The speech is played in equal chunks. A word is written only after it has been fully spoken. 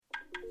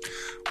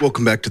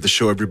Welcome back to the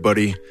show,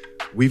 everybody.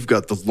 We've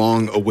got the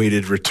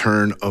long-awaited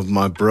return of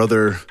my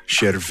brother,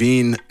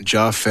 Shervin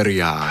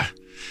Jaafarieh.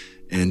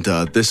 And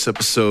this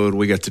episode,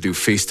 we got to do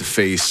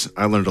face-to-face.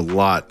 I learned a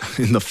lot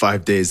in the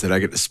 5 days that I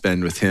get to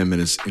spend with him and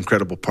his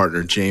incredible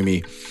partner,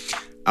 Jamie,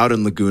 out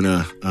in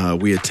Laguna.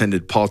 We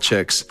attended Paul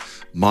Chek's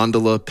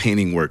mandala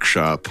painting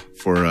workshop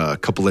for a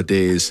couple of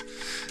days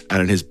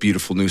out in his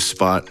beautiful new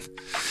spot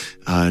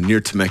near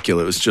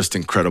Temecula. It was just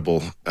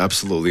incredible,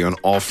 absolutely, on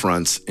all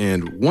fronts.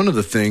 And one of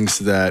the things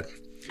that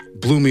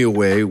blew me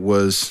away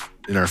was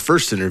in our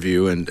first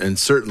interview, and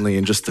certainly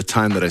in just the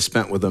time that I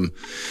spent with him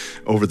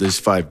over these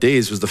 5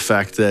 days, was the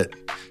fact that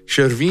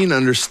Shervin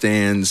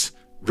understands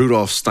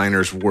Rudolf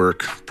Steiner's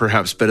work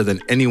perhaps better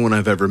than anyone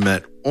I've ever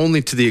met,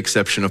 only to the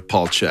exception of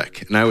Paul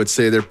Chek. And I would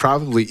say they're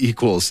probably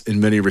equals in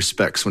many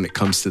respects when it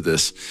comes to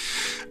this.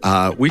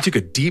 We took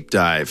a deep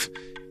dive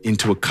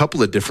into a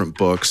couple of different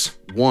books.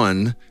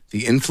 One,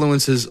 The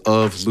Influences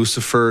of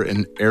Lucifer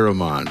and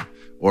Ahriman,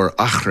 or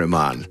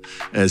Ahriman,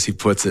 as he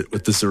puts it,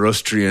 with the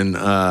Zoroastrian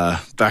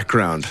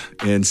background.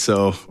 And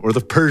so, or the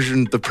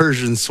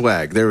Persian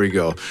swag. There we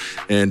go.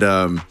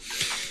 And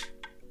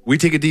we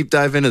take a deep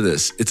dive into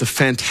this. It's a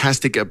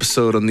fantastic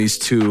episode on these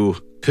two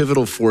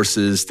pivotal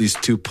forces, these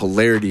two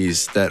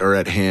polarities that are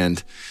at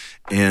hand.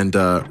 And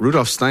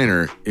Rudolf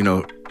Steiner,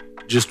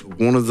 just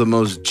one of the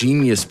most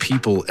genius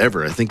people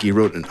ever. I think he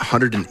wrote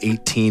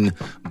 118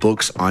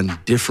 books on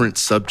different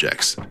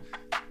subjects.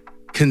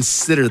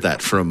 Consider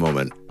that for a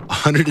moment.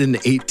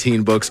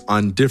 118 books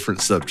on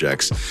different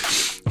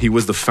subjects. He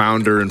was the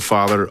founder and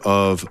father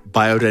of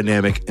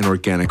biodynamic and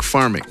organic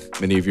farming.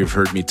 Many of you have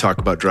heard me talk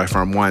about Dry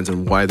Farm Wines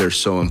and why they're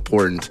so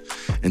important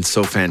and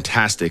so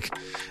fantastic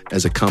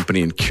as a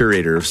company and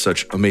curator of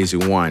such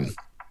amazing wine.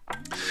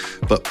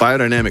 But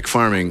biodynamic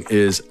farming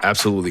is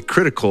absolutely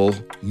critical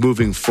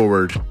moving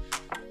forward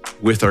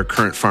with our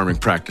current farming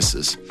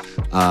practices.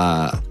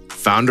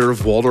 Founder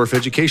of Waldorf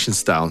Education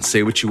Style, and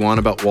say what you want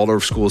about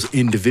Waldorf schools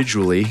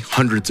individually,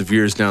 hundreds of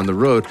years down the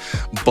road,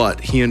 but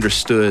he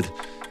understood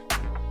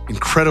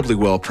incredibly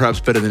well,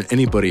 perhaps better than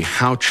anybody,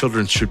 how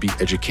children should be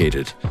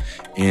educated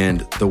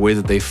and the way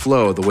that they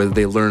flow, the way that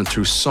they learn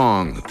through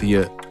song,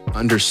 the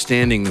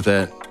understanding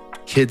that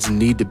kids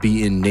need to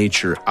be in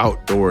nature,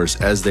 outdoors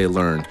as they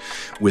learn,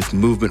 with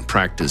movement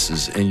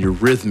practices and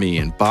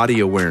eurythmy and body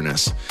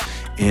awareness.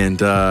 And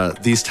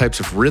these types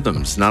of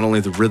rhythms, not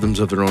only the rhythms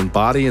of their own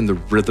body and the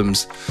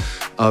rhythms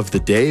of the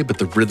day, but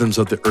the rhythms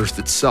of the earth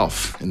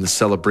itself and the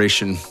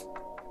celebration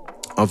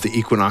of the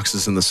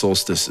equinoxes and the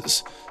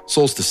solstices.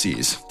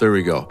 There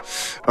we go.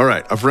 All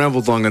right, I've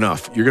rambled long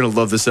enough. You're going to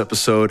love this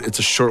episode. It's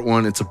a short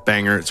one. It's a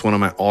banger. It's one of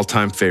my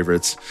all-time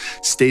favorites.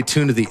 Stay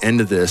tuned to the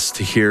end of this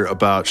to hear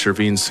about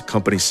Shervin's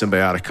company,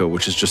 Symbiotica,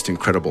 which is just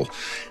incredible.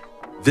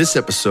 This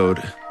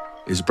episode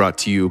is brought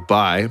to you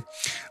by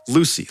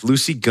Lucy.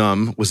 Lucy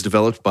Gum was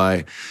developed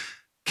by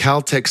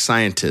Caltech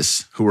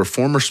scientists who were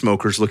former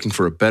smokers looking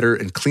for a better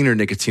and cleaner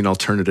nicotine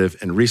alternative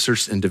and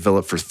researched and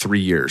developed for 3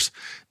 years.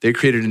 They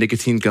created a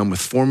nicotine gum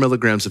with 4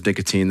 milligrams of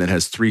nicotine that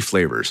has 3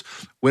 flavors: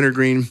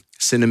 wintergreen,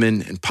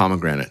 cinnamon, and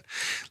pomegranate.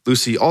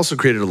 Lucy also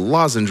created a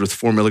lozenge with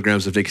 4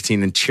 milligrams of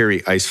nicotine and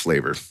cherry ice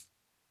flavor.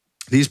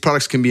 These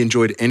products can be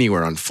enjoyed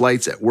anywhere, on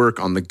flights, at work,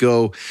 on the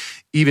go,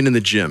 even in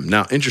the gym.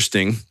 Now,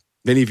 interesting,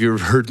 many of you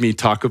have heard me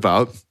talk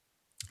about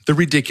the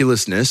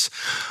ridiculousness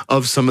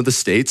of some of the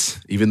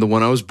states, even the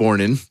one I was born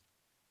in,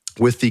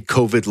 with the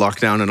COVID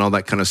lockdown and all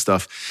that kind of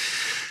stuff.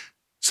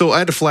 So I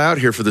had to fly out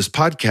here for this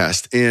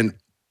podcast, and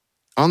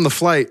on the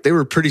flight, they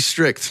were pretty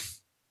strict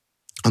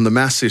on the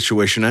mask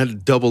situation. I had to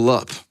double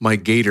up my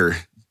gator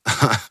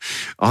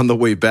on the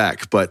way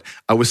back, but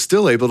I was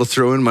still able to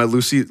throw in my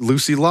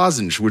Lucy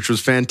lozenge, which was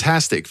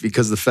fantastic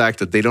because the fact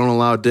that they don't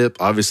allow dip,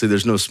 obviously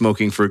there's no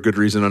smoking for a good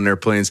reason on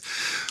airplanes,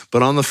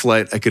 but on the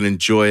flight, I could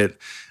enjoy it.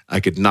 I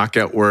could knock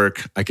out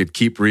work. I could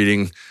keep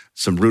reading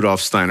some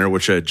Rudolf Steiner,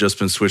 which I had just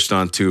been switched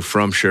on to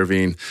from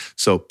Shervin.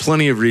 So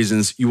plenty of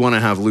reasons you want to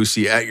have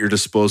Lucy at your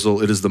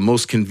disposal. It is the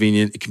most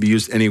convenient. It can be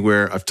used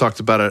anywhere. I've talked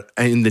about it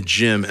in the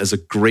gym as a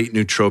great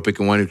nootropic,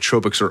 and why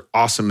nootropics are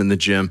awesome in the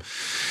gym.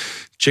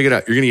 Check it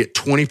out. You're going to get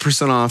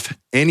 20% off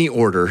any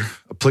order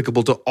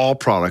applicable to all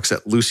products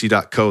at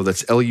lucy.co.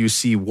 That's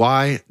lucy.co.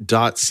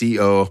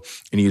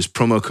 And use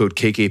promo code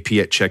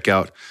KKP at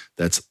checkout.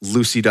 That's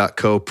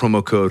lucy.co,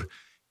 promo code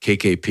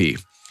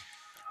KKP.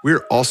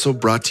 We're also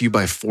brought to you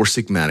by Four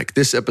Sigmatic.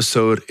 This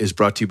episode is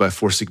brought to you by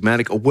Four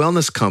Sigmatic, a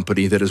wellness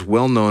company that is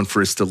well known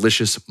for its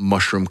delicious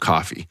mushroom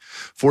coffee.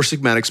 Four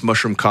Sigmatic's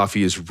mushroom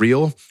coffee is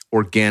real,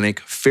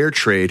 organic, fair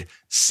trade,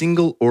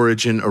 single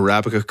origin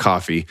Arabica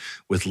coffee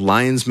with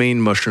lion's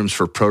mane mushrooms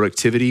for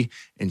productivity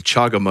and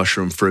chaga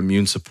mushroom for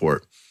immune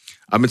support.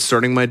 I've been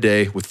starting my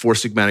day with Four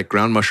Sigmatic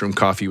ground mushroom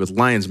coffee with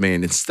lion's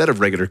mane instead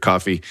of regular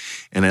coffee,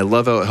 and I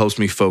love how it helps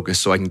me focus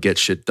so I can get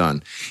shit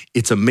done.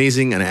 It's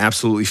amazing, and I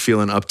absolutely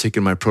feel an uptick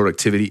in my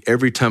productivity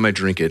every time I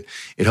drink it.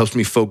 It helps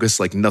me focus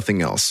like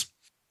nothing else.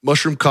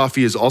 Mushroom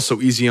coffee is also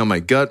easy on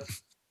my gut,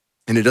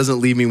 and it doesn't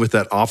leave me with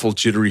that awful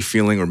jittery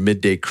feeling or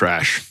midday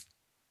crash.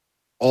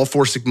 All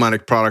Four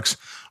Sigmatic products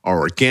are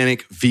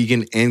organic,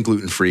 vegan, and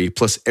gluten-free,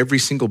 plus every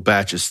single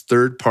batch is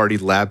third-party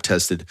lab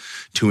tested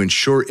to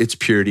ensure its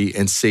purity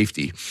and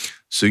safety,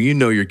 so you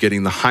know you're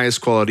getting the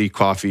highest quality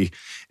coffee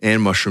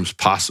and mushrooms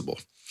possible.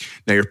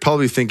 Now, you're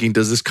probably thinking,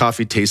 does this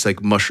coffee taste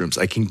like mushrooms?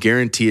 I can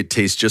guarantee it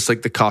tastes just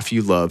like the coffee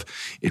you love.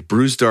 It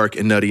brews dark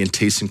and nutty and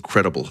tastes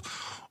incredible.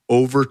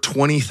 Over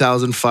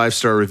 20,000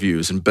 5-star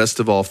reviews, and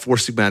best of all, Four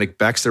Sigmatic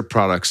backs their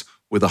products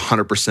with a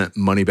 100%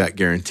 money-back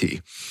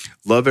guarantee.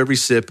 Love every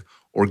sip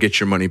or get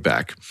your money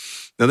back.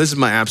 Now, this is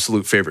my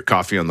absolute favorite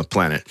coffee on the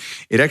planet.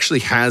 It actually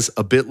has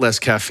a bit less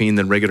caffeine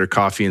than regular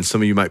coffee, and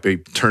some of you might be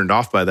turned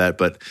off by that,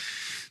 but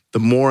the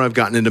more I've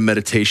gotten into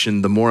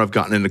meditation, the more I've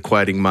gotten into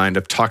quieting mind.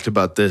 I've talked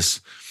about this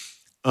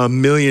a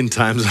million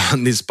times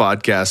on these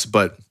podcasts,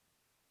 but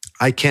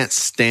I can't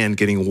stand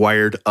getting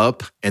wired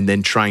up and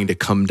then trying to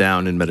come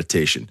down in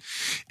meditation.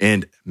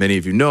 And many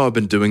of you know I've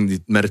been doing the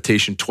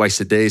meditation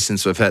twice a day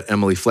since I've had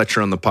Emily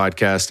Fletcher on the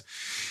podcast.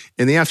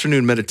 And the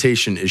afternoon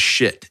meditation is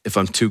shit if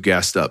I'm too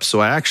gassed up.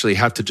 So I actually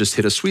have to just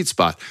hit a sweet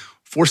spot.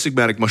 Four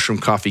Sigmatic mushroom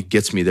coffee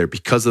gets me there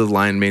because of the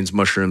lion mane's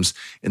mushrooms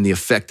and the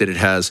effect that it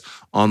has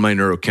on my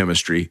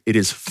neurochemistry. It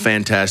is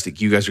fantastic.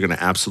 You guys are going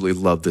to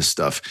absolutely love this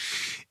stuff.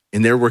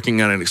 And they're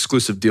working on an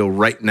exclusive deal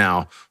right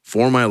now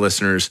for my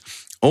listeners,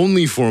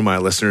 only for my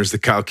listeners, the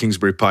Kyle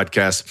Kingsbury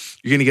podcast.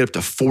 You're going to get up to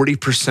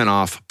 40%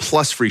 off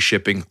plus free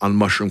shipping on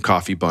mushroom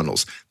coffee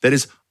bundles. That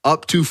is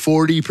up to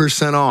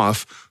 40%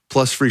 off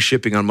plus free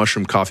shipping on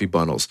mushroom coffee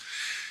bundles.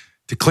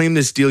 To claim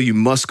this deal, you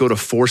must go to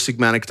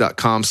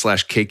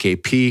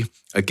foursigmatic.com/KKP.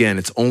 Again,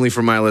 it's only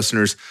for my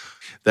listeners.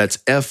 That's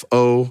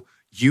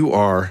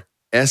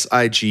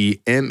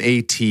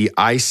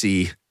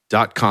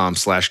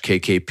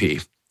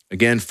FOURSIGMATIC.com/KKP.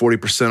 Again,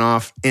 40%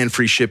 off and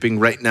free shipping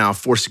right now,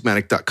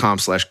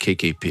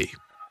 foursigmatic.com/KKP.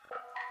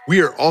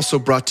 We are also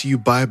brought to you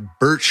by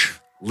Birch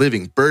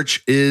Living.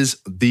 Birch is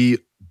the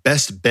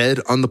best bed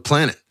on the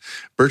planet.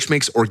 Birch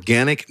makes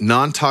organic,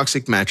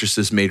 non-toxic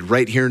mattresses made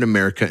right here in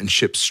America and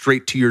shipped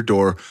straight to your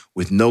door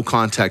with no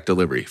contact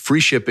delivery,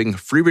 free shipping,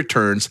 free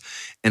returns,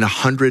 and a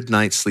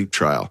 100-night sleep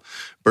trial.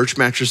 Birch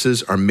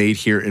mattresses are made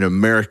here in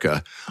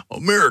America,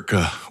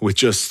 with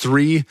just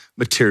 3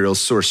 materials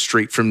sourced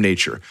straight from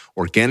nature: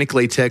 organic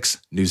latex,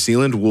 New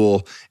Zealand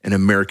wool, and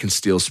American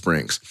steel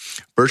springs.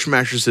 Birch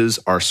mattresses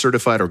are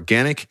certified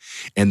organic,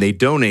 and they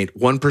donate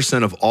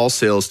 1% of all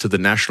sales to the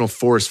National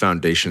Forest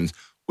Foundation,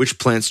 which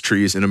plants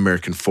trees in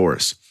American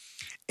forests.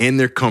 And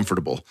they're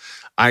comfortable.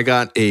 I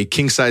got a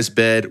king-size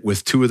bed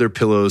with 2 other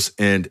pillows,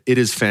 and it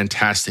is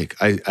fantastic.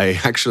 I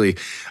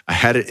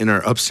had it in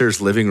our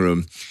upstairs living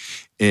room,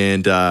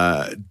 and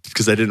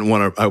because I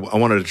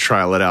wanted to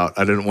trial it out.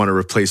 I didn't want to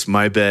replace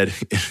my bed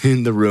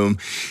in the room.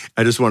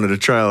 I just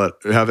wanted to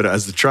have it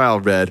as the trial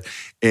bed.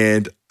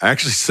 And I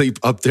actually sleep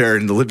up there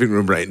in the living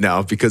room right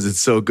now because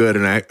it's so good,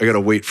 and I got to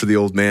wait for the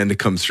old man to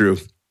come through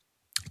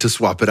to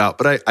swap it out.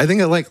 But I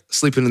think I like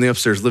sleeping in the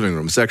upstairs living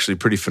room. It's actually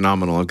pretty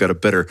phenomenal. I've got a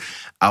better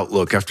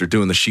outlook after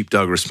doing the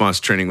sheepdog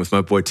response training with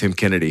my boy Tim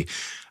Kennedy.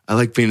 I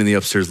like being in the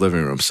upstairs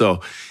living room.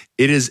 So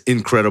it is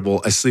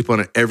incredible. I sleep on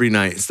it every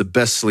night. It's the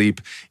best sleep.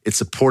 It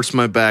supports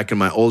my back and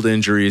my old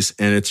injuries,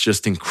 and it's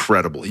just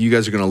incredible. You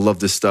guys are going to love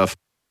this stuff.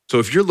 So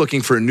if you're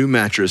looking for a new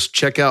mattress,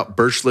 check out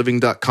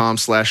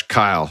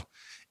birchliving.com/Kyle,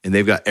 and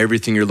they've got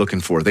everything you're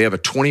looking for. They have a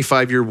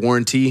 25-year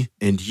warranty,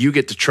 and you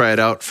get to try it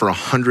out for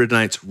 100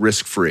 nights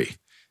risk-free.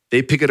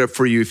 They pick it up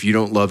for you if you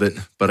don't love it,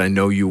 but I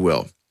know you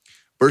will.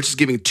 Birch is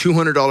giving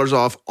 $200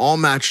 off all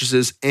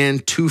mattresses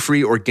and 2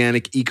 free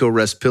organic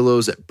EcoRest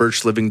pillows at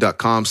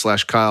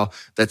birchliving.com/Kyle.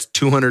 That's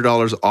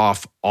 $200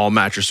 off all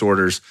mattress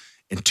orders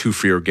and 2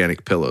 free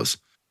organic pillows.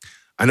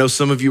 I know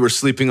some of you are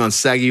sleeping on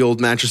saggy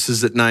old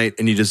mattresses at night,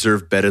 and you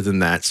deserve better than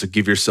that, so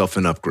give yourself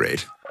an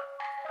upgrade.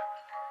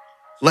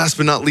 Last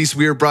but not least,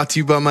 we are brought to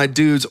you by my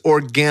dudes,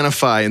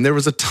 Organifi. And there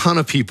was a ton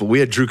of people.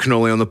 We had Drew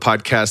Canole on the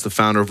podcast, the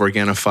founder of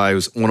Organifi,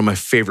 who's one of my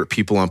favorite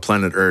people on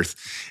planet Earth.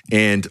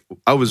 And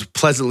I was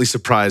pleasantly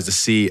surprised to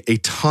see a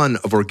ton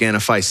of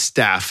Organifi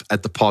staff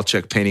at the Paul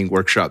Check painting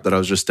workshop that I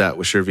was just at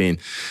with Shervin.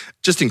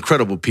 Just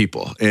incredible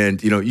people.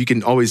 And, you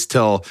can always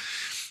tell...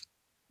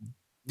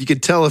 You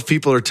can tell if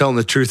people are telling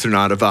the truth or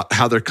not about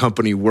how their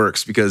company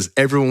works because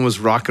everyone was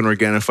rocking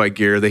Organifi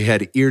gear. They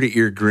had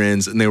ear-to-ear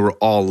grins, and they were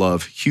all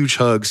love. Huge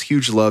hugs,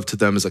 huge love to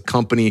them as a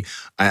company.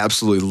 I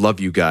absolutely love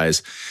you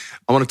guys.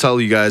 I want to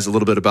tell you guys a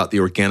little bit about the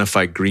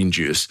Organifi green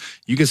juice.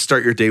 You can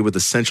start your day with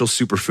essential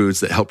superfoods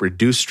that help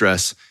reduce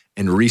stress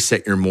and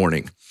reset your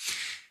morning.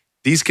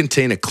 These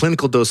contain a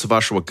clinical dose of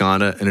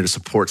ashwagandha, and it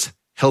supports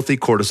healthy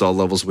cortisol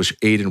levels, which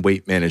aid in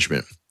weight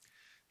management.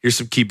 Here's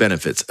some key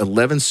benefits.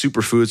 11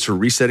 superfoods for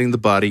resetting the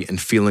body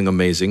and feeling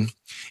amazing.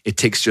 It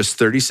takes just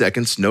 30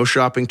 seconds, no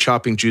shopping,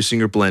 chopping,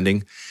 juicing, or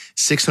blending.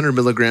 600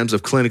 milligrams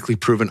of clinically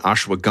proven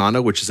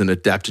ashwagandha, which is an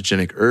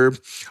adaptogenic herb.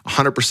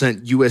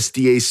 100%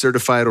 USDA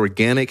certified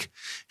organic.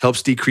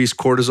 Helps decrease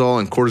cortisol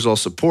and cortisol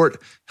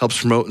support.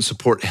 Helps promote and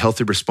support a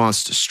healthy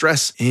response to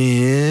stress.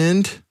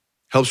 And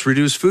helps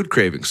reduce food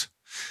cravings.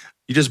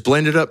 You just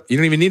blend it up. You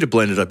don't even need to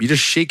blend it up. You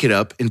just shake it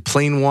up in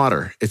plain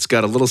water. It's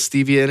got a little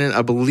stevia in it,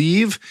 I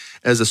believe,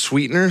 as a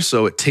sweetener.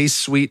 So it tastes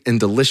sweet and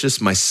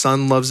delicious. My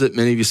son loves it.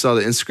 Many of you saw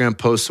the Instagram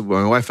post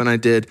my wife and I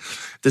did.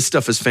 This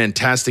stuff is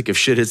fantastic if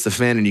shit hits the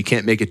fan and you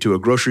can't make it to a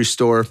grocery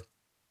store,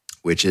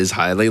 which is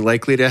highly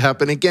likely to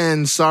happen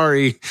again.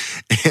 Sorry.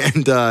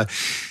 And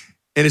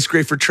it's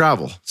great for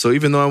travel. So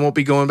even though I won't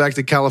be going back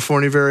to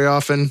California very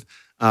often,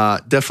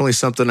 definitely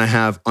something I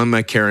have on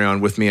my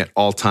carry-on with me at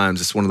all times.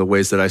 It's one of the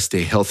ways that I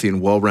stay healthy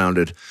and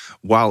well-rounded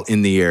while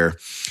in the air.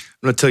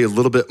 I'm going to tell you a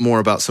little bit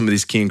more about some of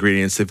these key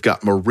ingredients. They've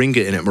got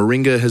moringa in it.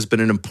 Moringa has been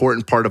an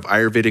important part of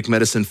Ayurvedic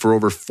medicine for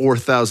over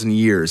 4,000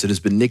 years. It has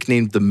been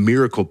nicknamed the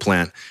miracle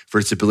plant for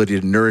its ability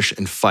to nourish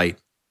and fight.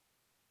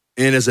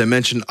 And as I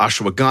mentioned,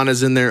 ashwagandha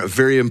is in there, a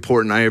very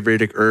important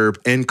Ayurvedic herb,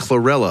 and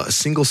chlorella, a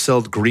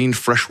single-celled green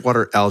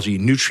freshwater algae,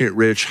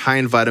 nutrient-rich, high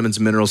in vitamins,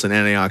 minerals, and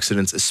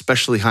antioxidants,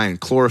 especially high in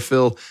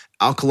chlorophyll,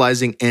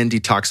 alkalizing and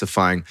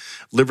detoxifying,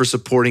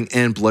 liver-supporting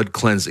and blood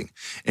cleansing,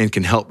 and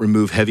can help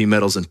remove heavy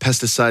metals and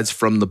pesticides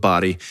from the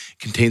body. It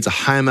contains a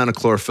high amount of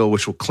chlorophyll,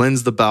 which will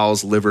cleanse the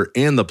bowels, liver,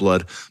 and the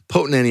blood,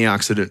 potent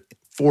antioxidant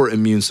for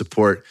immune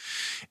support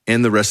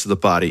and the rest of the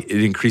body.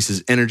 It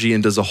increases energy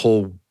and does a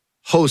whole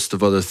host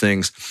of other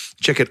things.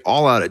 Check it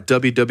all out at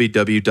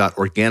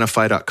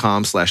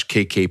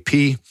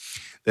www.organifi.com/kkp.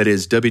 That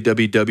is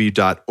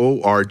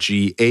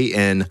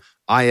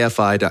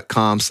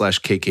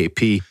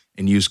www.organifi.com/kkp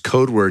and use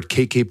code word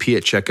KKP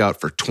at checkout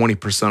for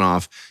 20%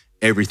 off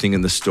everything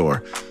in the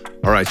store.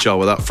 All right, y'all,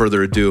 without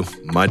further ado,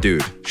 my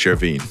dude,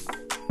 Shervin.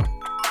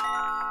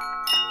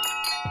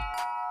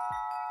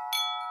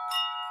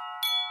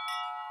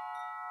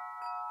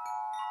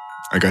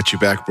 I got you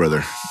back,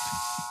 brother.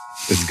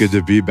 It's good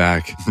to be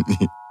back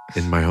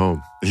in my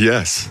home.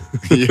 Yes.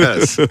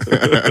 Yes. And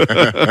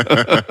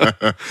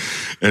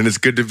it's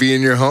good to be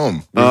in your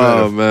home.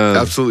 Man.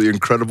 Absolutely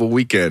incredible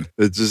weekend.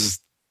 It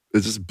just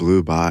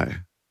blew by.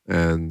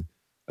 And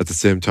at the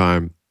same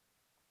time,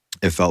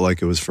 it felt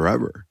like it was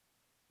forever,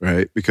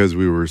 right? Because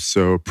we were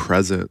so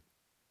present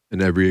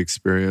in every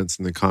experience,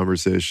 and the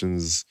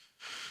conversations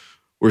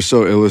were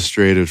so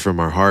illustrated from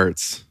our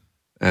hearts.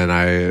 And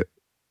I'm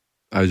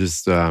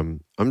just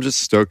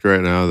stoked right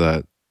now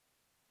that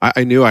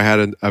I knew I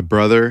had a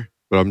brother,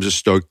 but I'm just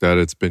stoked that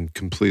it's been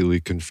completely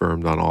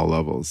confirmed on all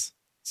levels.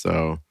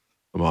 So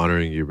I'm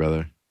honoring you,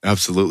 brother.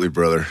 Absolutely,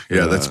 brother.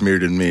 Yeah, that's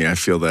mirrored in me. I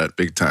feel that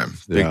big time.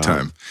 Big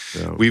time.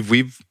 Yeah.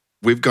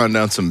 We've gone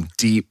down some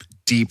deep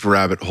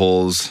rabbit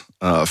holes,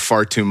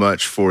 far too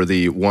much for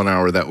the 1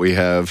 hour that we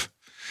have.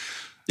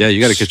 Yeah, you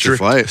got to catch your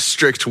flight.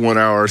 Strict 1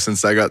 hour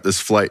since I got this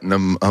flight,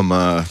 and I'm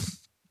a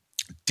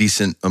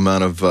decent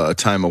amount of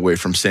time away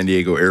from San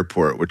Diego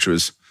Airport, which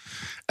was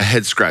a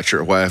head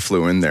scratcher why I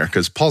flew in there,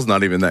 because Paul's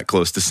not even that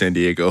close to San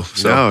Diego.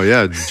 So. No,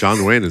 yeah,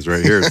 John Wayne is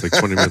right here. It's like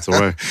 20 minutes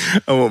away.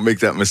 I won't make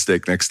that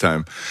mistake next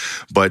time.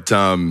 But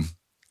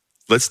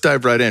let's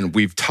dive right in.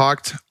 We've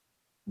talked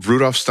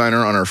Rudolf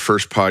Steiner on our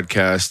first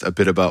podcast a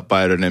bit about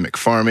biodynamic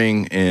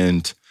farming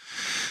and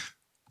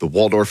the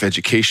Waldorf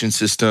education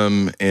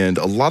system, and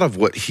a lot of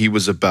what he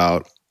was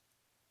about.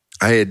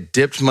 I had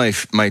dipped my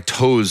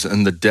toes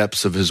in the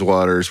depths of his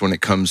waters when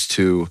it comes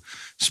to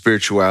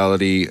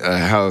spirituality. I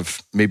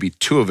have maybe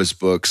 2 of his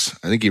books.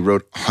 I think he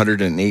wrote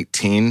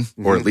 118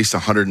 or at least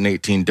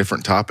 118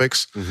 different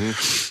topics.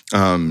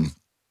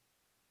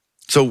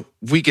 So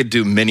we could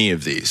do many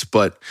of these,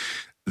 but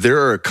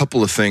there are a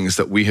couple of things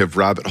that we have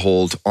rabbit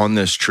holed on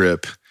this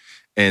trip,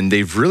 and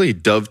they've really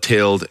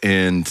dovetailed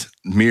and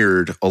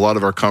mirrored a lot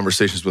of our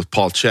conversations with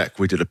Paul Chek.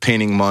 We did a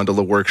painting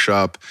mandala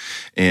workshop,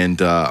 and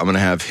I'm going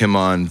to have him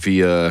on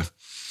via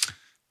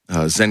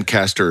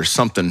Zencastr or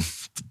something,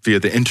 via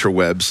the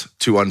interwebs,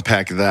 to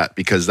unpack that,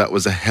 because that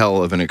was a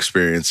hell of an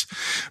experience.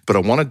 But I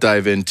want to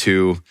dive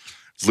into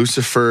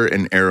Lucifer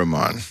and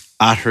Ahriman.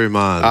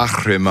 Ahriman.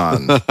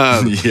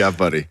 Yeah,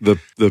 buddy. The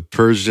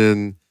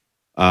Persian,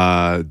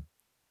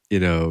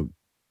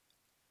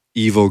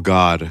 evil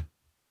god,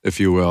 if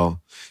you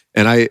will.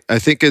 And I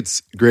think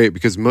it's great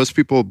because most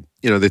people,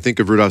 they think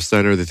of Rudolf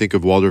Steiner, they think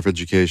of Waldorf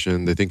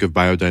education, they think of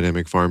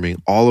biodynamic farming,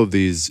 all of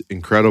these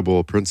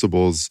incredible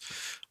principles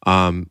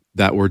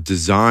that were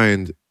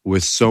designed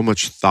with so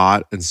much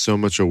thought and so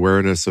much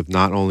awareness of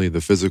not only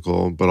the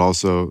physical, but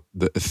also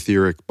the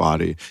etheric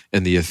body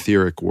and the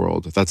etheric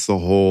world. That's the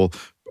whole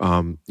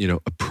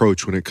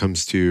approach when it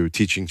comes to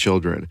teaching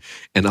children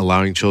and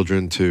allowing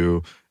children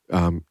to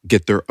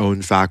get their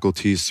own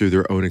faculties through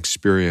their own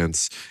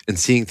experience and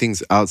seeing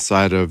things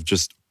outside of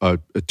just a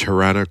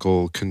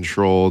tyrannical,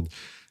 controlled,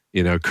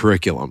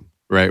 curriculum,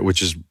 right?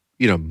 Which is,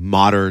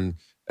 modern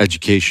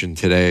education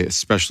today,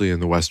 especially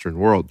in the Western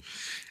world.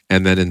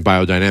 And then in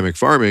biodynamic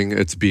farming,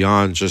 it's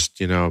beyond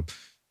just,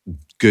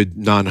 good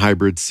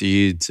non-hybrid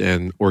seeds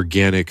and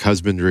organic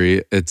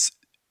husbandry. It's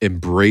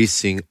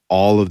embracing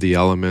all of the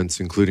elements,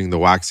 including the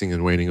waxing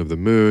and waning of the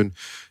moon,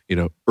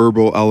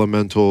 herbal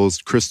elementals,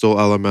 crystal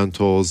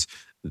elementals,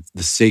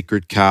 the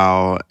sacred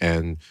cow,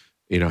 and,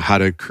 how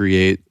to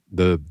create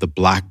the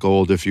black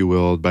gold, if you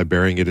will, by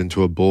burying it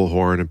into a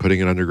bullhorn and putting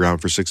it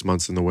underground for 6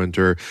 months in the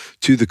winter,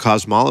 to the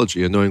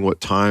cosmology and knowing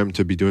what time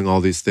to be doing all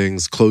these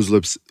things, closed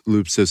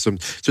loop system.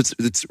 So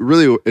it's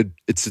really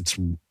its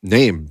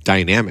name,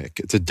 dynamic.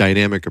 It's a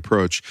dynamic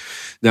approach.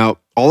 Now,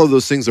 all of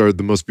those things are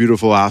the most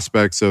beautiful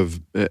aspects of,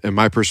 in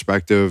my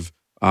perspective,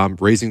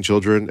 raising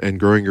children and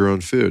growing your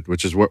own food,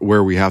 which is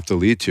where we have to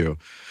lead to.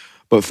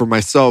 But for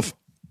myself,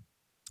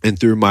 and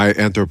through my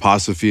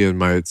anthroposophy and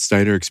my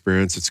Steiner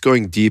experience, it's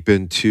going deep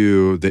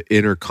into the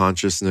inner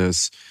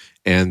consciousness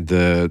and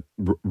the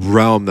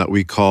realm that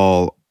we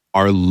call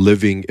our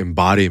living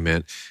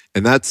embodiment.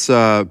 And that's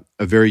a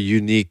very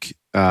unique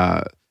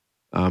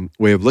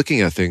way of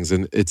looking at things.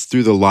 And it's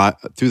through the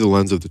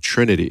lens of the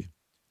Trinity.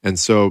 And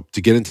so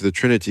to get into the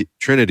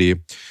Trinity,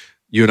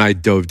 you and I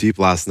dove deep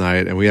last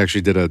night, and we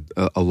actually did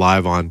a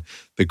live on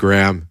the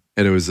Gram,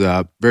 and it was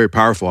very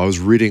powerful. I was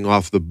reading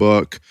off the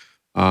book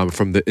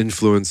from the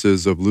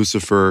influences of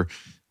Lucifer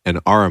and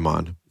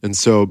Ahriman. And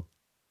so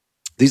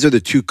these are the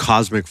two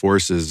cosmic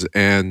forces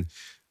and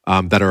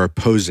that are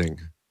opposing.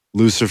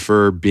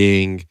 Lucifer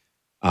being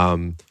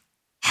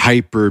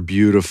hyper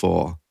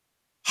beautiful,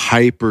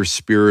 hyper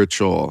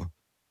spiritual,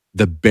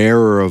 the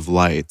bearer of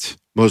light.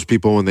 Most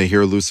people, when they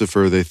hear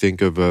Lucifer, they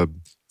think of a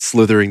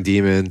slithering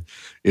demon,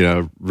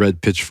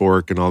 red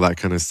pitchfork and all that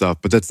kind of stuff.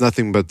 But that's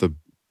nothing but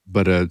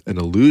an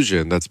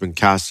illusion that's been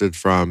casted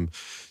from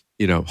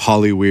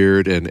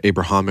Hollyweird and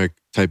Abrahamic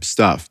type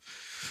stuff.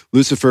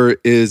 Lucifer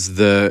is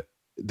the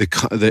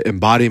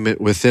embodiment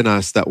within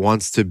us that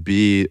wants to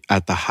be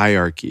at the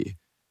hierarchy,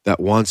 that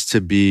wants to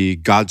be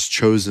God's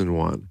chosen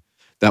one,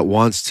 that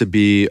wants to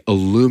be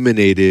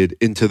illuminated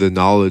into the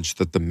knowledge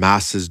that the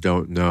masses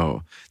don't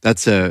know.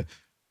 That's a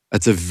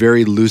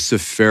very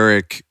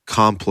Luciferic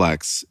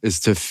complex, is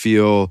to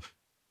feel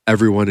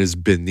everyone is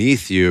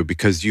beneath you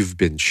because you've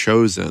been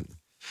chosen.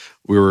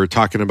 We were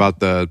talking about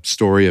the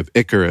story of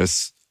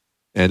Icarus,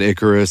 and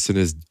Icarus and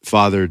his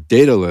father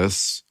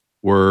Daedalus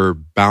were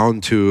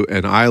bound to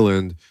an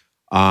island.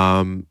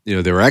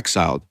 They were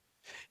exiled,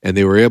 and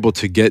they were able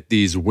to get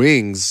these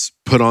wings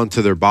put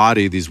onto their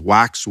body, these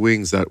wax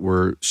wings that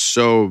were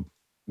so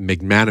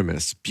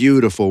magnanimous,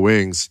 beautiful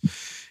wings.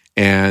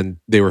 And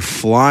they were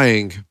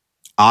flying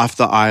off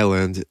the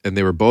island, and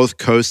they were both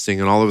coasting.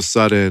 And all of a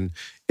sudden,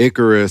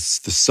 Icarus,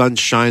 the sun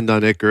shined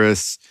on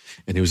Icarus,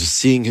 and he was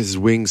seeing his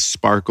wings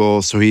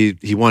sparkle. So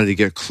he wanted to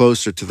get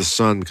closer to the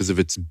sun because of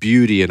its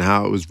beauty and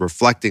how it was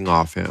reflecting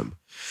off him.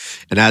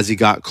 And as he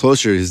got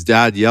closer, his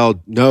dad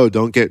yelled, "No,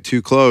 don't get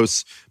too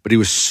close." But he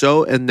was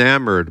so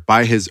enamored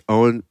by his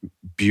own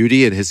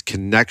beauty and his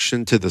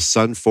connection to the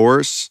sun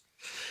force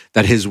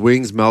that his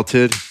wings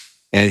melted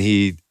and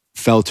he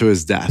fell to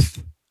his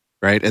death,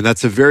 right? And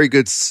that's a very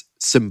good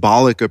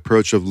symbolic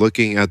approach of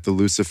looking at the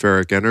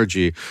Luciferic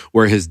energy,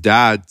 where his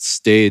dad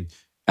stayed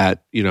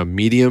at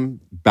medium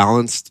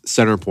balanced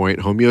center point,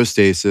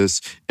 homeostasis,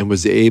 and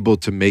was able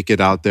to make it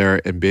out there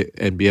and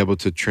be able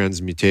to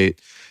transmutate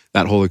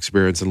that whole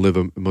experience and live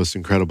a most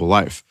incredible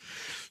life.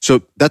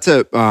 So that's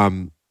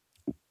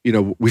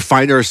we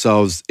find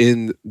ourselves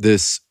in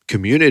this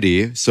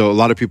community. So a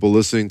lot of people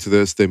listening to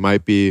this, they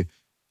might be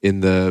in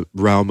the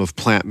realm of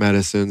plant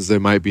medicines. They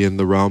might be in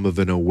the realm of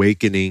an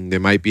awakening. They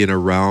might be in a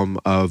realm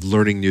of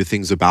learning new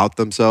things about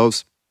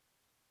themselves.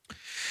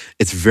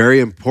 It's very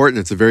important.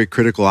 It's a very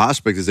critical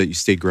aspect, is that you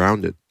stay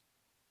grounded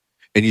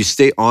and you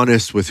stay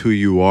honest with who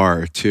you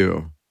are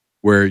too,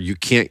 where you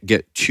can't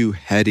get too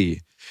heady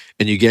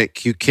and you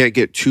can't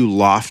get too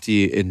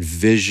lofty in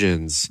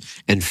visions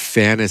and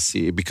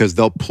fantasy, because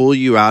they'll pull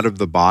you out of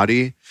the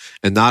body.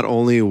 And not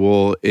only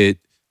will it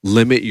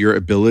limit your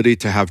ability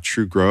to have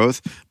true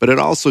growth, but it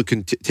also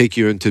can take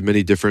you into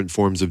many different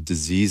forms of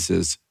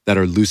diseases that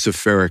are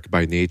Luciferic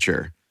by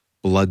nature,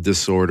 blood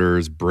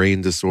disorders,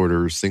 brain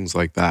disorders, things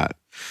like that.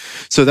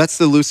 So that's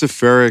the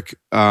Luciferic,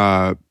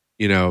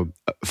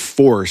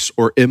 force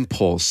or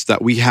impulse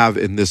that we have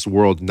in this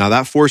world. Now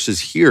that force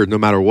is here no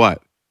matter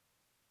what.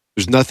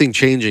 There's nothing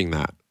changing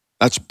that.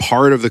 That's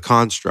part of the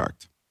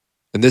construct.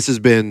 And this is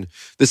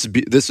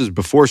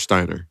before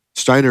Steiner.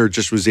 Steiner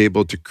just was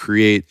able to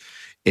create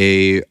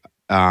a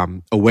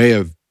way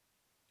of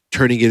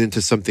turning it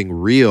into something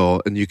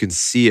real, and you can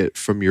see it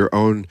from your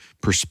own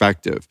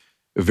perspective.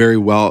 Did a very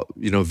well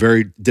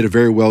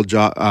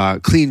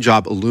clean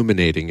job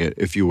illuminating it,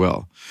 if you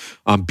will,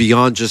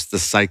 beyond just the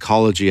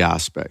psychology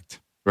aspect,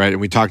 right? And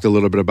we talked a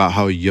little bit about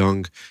how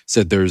Jung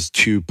said there's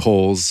two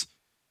poles,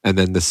 and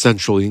then the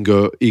central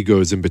ego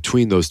is in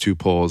between those two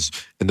poles,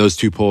 and those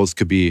two poles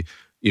could be,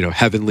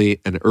 heavenly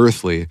and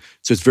earthly.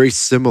 So it's very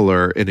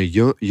similar in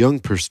a Jung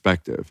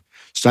perspective.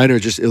 Steiner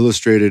just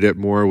illustrated it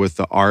more with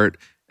the art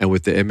and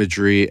with the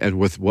imagery and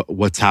with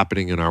what's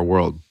happening in our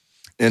world.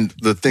 And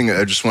the thing,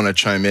 I just want to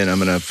chime in. I'm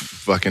going to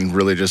fucking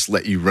really just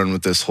let you run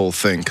with this whole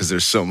thing because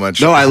there's so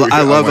much. No, I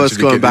love us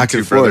going back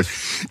and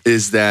forth.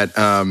 Is that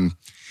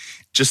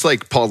just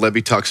like Paul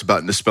Levy talks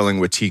about in Dispelling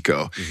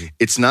Wetiko,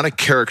 it's not a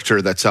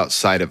character that's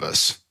outside of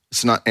us.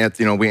 It's not, we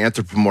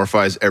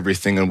anthropomorphize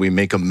everything and we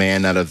make a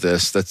man out of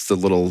this. That's the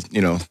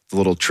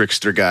little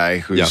trickster guy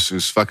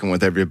who's fucking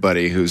with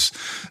everybody, who's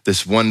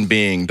this one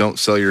being, don't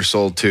sell your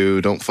soul to,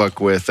 don't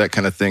fuck with, that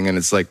kind of thing. And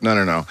it's like,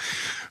 no.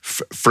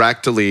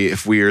 Fractally,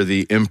 if we are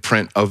the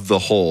imprint of the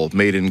whole,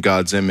 made in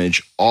God's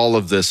image, all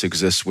of this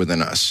exists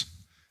within us.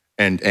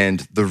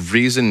 And the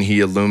reason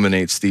he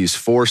illuminates these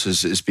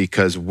forces is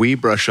because we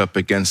brush up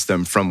against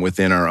them from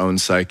within our own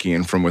psyche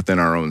and from within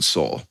our own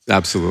soul.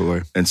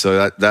 Absolutely. And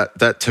so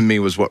that to me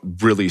was what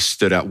really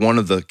stood out. One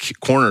of the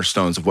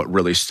cornerstones of what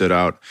really stood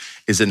out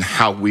is in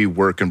how we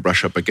work and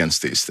brush up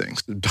against these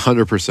things.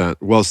 100%.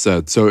 Well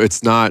said. So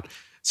it's not,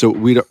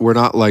 we're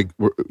not like,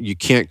 you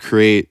can't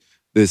create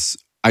this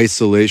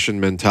isolation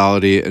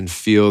mentality and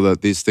feel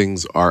that these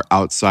things are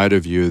outside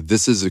of you.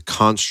 This is a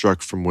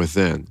construct from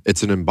within.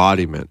 It's an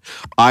embodiment.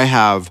 I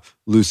have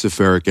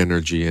Luciferic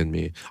energy in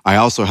me. I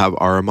also have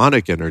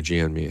Ahrimanic energy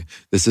in me.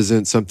 This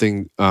isn't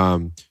something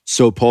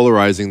so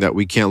polarizing that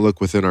we can't look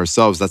within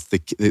ourselves. That's the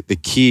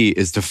key,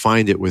 is to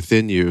find it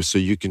within you so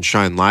you can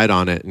shine light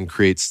on it and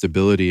create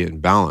stability and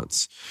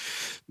balance.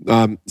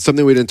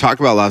 Something we didn't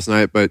talk about last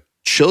night, but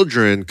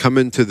children come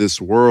into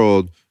this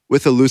world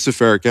with a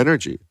Luciferic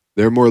energy.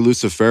 They're more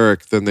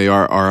Luciferic than they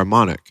are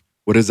Ahrimanic.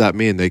 What does that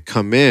mean? They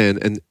come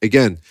in, and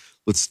again,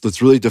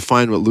 let's really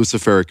define what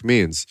Luciferic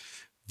means.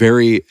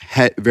 Very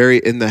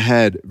in the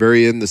head,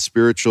 very in the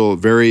spiritual,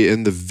 very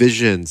in the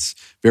visions,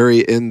 very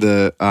in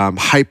the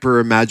hyper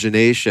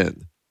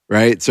imagination,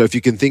 right? So if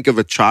you can think of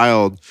a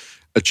child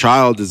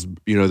is,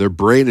 their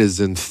brain is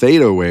in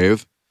theta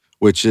wave,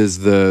 which is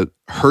the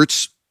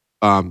Hertz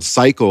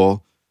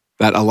cycle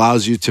that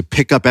allows you to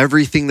pick up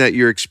everything that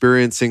you're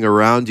experiencing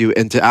around you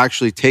and to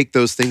actually take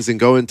those things and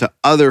go into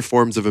other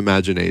forms of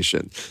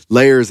imagination,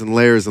 layers and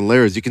layers and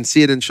layers. You can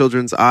see it in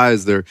children's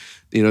eyes. They're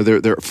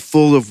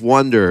full of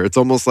wonder. It's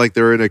almost like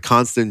they're in a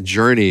constant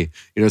journey,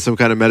 some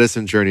kind of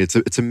medicine journey.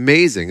 It's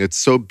amazing. It's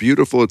so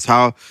beautiful. It's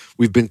how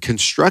we've been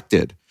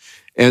constructed.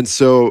 And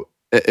so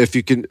if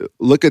you can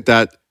look at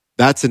that,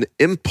 that's an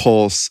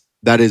impulse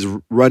that is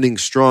running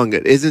strong.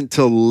 It isn't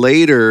till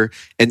later,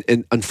 and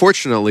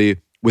unfortunately,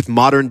 with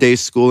modern day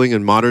schooling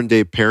and modern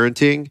day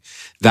parenting,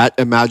 that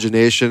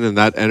imagination and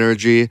that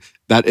energy,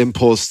 that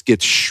impulse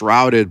gets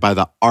shrouded by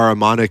the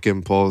Ahrimanic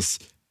impulse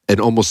and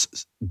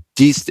almost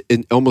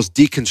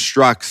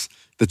deconstructs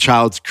the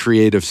child's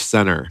creative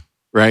center,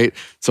 right?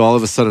 So all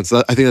of a sudden,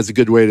 I think that's a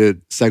good way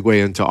to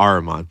segue into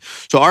Ahriman.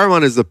 So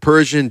Ahriman is the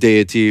Persian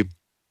deity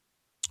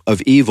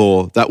of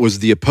evil that was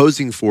the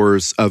opposing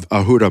force of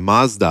Ahura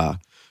Mazda.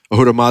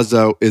 Ahura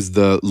Mazda is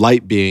the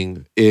light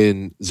being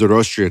in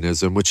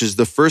Zoroastrianism, which is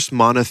the first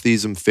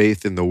monotheism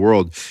faith in the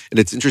world. And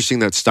it's interesting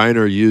that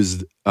Steiner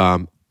used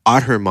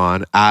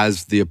Ahriman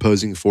as the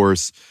opposing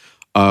force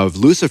of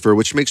Lucifer,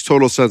 which makes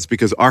total sense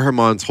because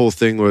Ahriman's whole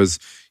thing was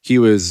he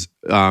was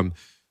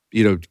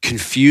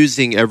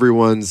confusing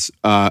everyone's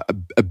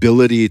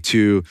ability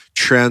to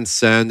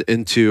transcend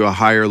into a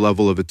higher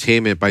level of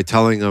attainment by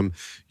telling them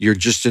you're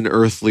just an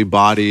earthly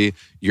body,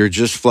 you're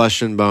just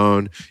flesh and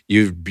bone,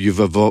 you've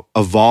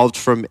evolved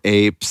from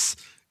apes,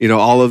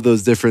 all of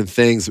those different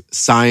things.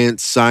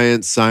 Science.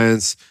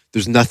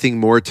 There's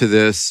nothing more to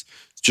this.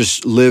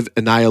 Just live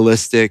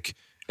nihilistic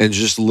and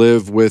just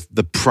live with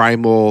the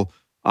primal,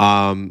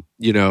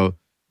 animal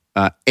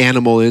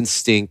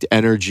instinct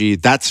energy.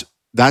 That's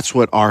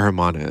what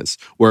Ahriman is,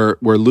 where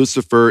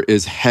Lucifer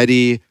is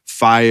heady,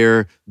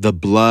 fire, the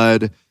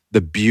blood,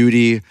 the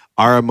beauty.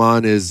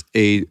 Ahriman is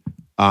a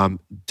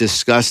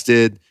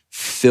disgusted,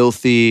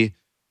 filthy,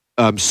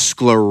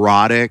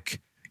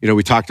 sclerotic.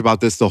 We talked about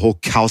this, the whole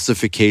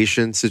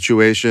calcification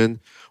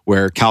situation,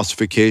 where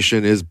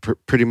calcification is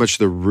pretty much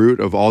the root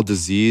of all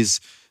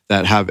disease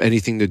that have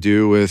anything to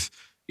do with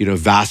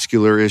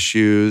vascular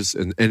issues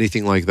and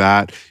anything like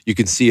that. You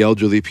can see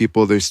elderly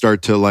people, they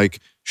start to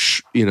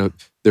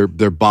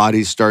their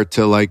bodies start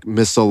to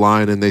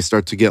misalign and they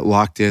start to get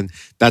locked in.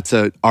 That's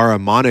a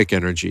Ahrimanic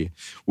energy.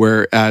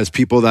 Whereas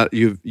people that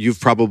you've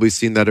probably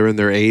seen that are in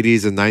their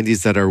 80s and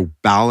 90s that are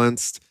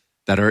balanced,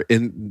 that are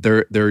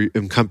they're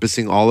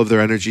encompassing all of their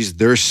energies,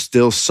 they're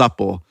still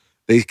supple.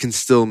 They can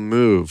still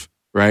move,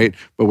 right?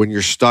 But when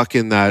you're stuck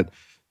in that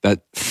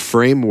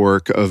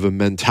framework of a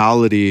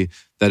mentality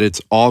that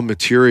it's all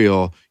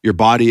material, your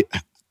body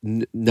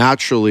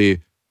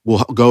naturally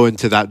will go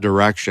into that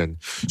direction.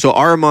 So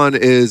Ahriman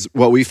is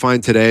what we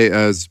find today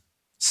as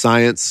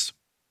science,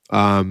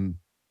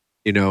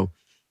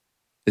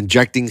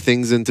 injecting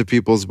things into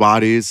people's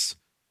bodies,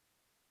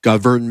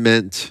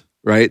 government,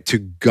 right? To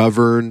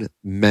govern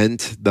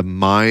the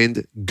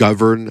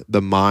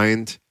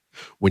mind.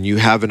 When you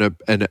have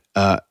an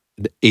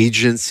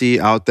agency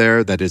out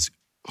there that is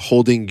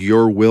holding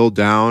your will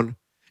down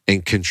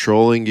and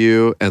controlling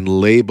you and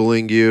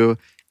labeling you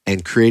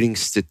and creating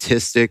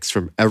statistics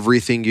from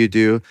everything you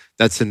do,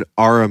 that's an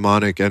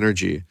Ahrimanic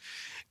energy.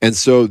 And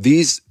so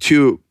these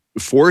two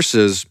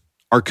forces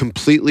are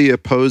completely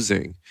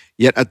opposing.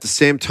 Yet at the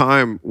same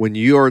time, when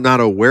you are not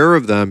aware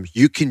of them,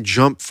 you can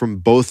jump from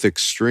both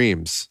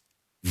extremes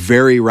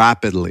very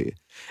rapidly.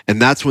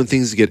 And that's when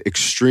things get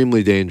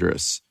extremely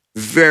dangerous.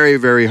 Very,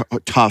 very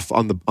tough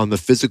on the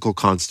physical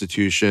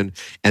constitution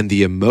and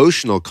the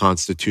emotional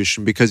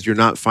constitution, because you're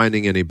not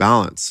finding any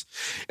balance.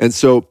 And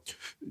so,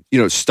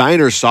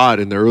 Steiner saw it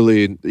in the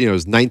early, it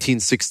was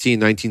 1916,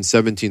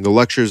 1917. The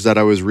lectures that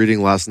I was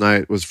reading last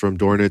night was from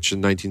Dornich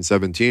in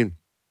 1917.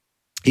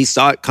 He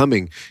saw it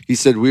coming. He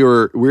said we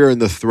were in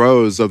the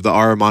throes of the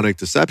Ahrimanic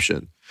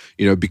deception,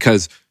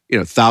 because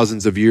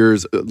thousands of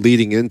years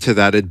leading into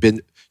that had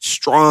been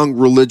strong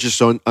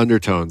religious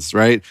undertones,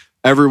 right?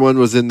 Everyone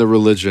was in the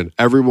religion.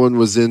 Everyone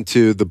was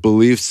into the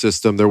belief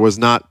system. There was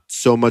not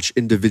so much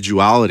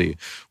individuality.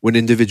 When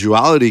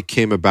individuality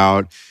came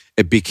about,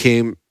 it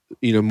became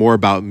more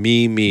about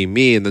me.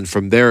 And then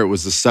from there, it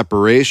was the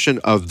separation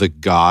of the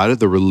God,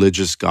 the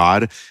religious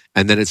God.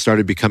 And then it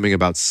started becoming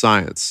about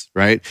science,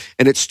 right?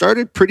 And it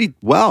started pretty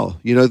well.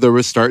 There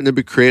was starting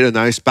to create a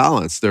nice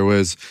balance. There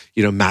was,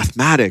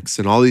 mathematics,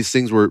 and all these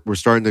things were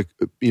starting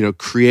to,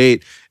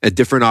 create a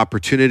different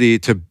opportunity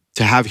to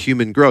have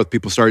human growth.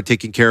 People started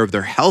taking care of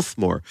their health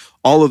more,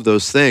 all of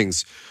those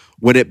things.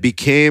 When it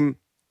became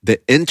the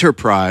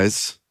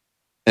enterprise,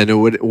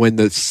 and when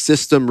the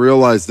system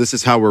realized this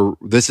is how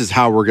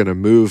we're going to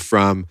move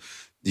from,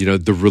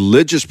 the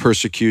religious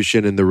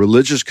persecution and the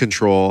religious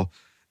control,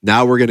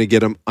 now we're going to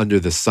get them under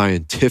the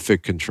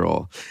scientific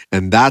control.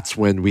 And that's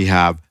when we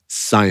have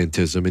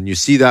scientism. And you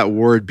see that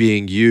word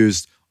being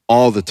used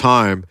all the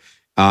time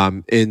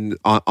on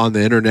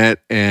the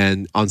internet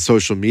and on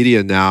social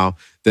media now,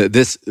 that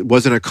this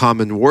wasn't a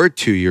common word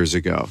 2 years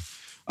ago.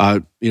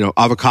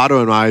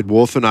 Avocado and I,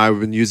 Wolf and I, have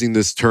been using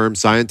this term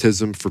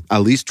scientism for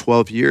at least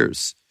 12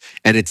 years.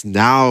 And it's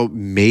now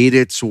made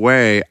its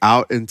way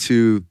out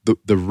into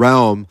the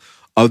realm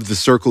of the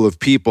circle of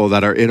people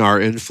that are in our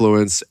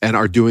influence and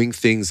are doing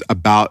things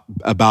about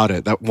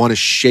it, that want to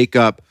shake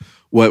up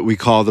what we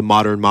call the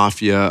modern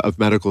mafia of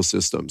medical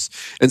systems.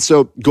 And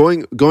so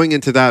going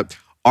into that,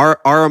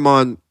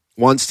 Ahriman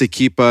wants to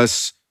keep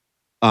us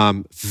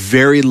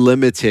very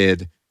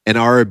limited in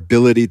our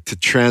ability to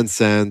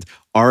transcend,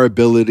 our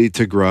ability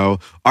to grow,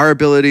 our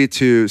ability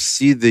to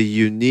see the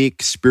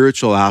unique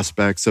spiritual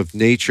aspects of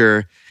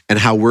nature and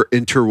how we're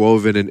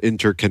interwoven and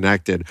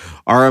interconnected.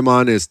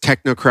 Ahriman is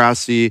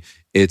technocracy,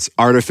 it's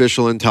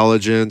artificial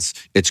intelligence,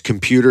 it's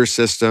computer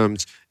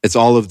systems, it's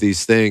all of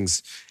these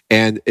things.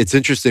 And it's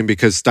interesting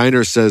because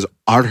Steiner says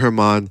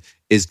Ahriman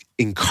is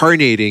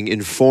incarnating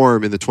in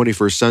form in the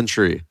 21st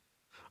century.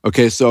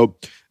 Okay, so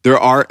there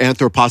are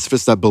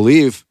anthroposophists that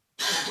believe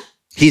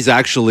he's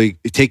actually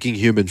taking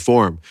human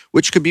form,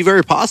 which could be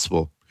very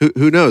possible.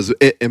 Who knows?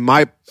 In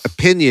my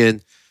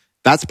opinion,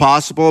 that's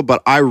possible,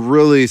 but I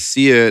really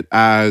see it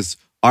as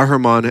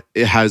Ahriman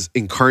has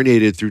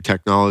incarnated through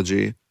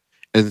technology,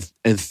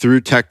 and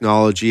through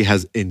technology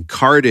has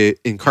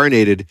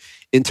incarnated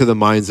into the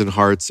minds and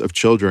hearts of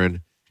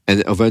children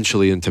and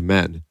eventually into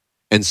men.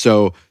 And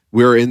so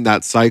we're in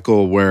that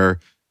cycle where,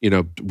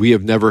 we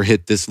have never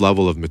hit this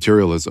level of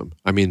materialism.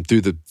 I mean,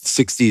 through the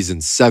 60s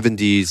and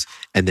 70s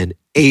and then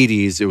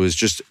 80s, it was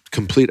just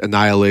complete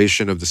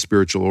annihilation of the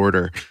spiritual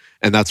order.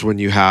 And that's when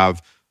you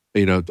have,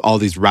 all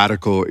these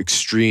radical,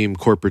 extreme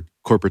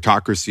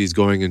corporatocracies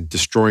going and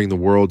destroying the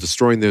world,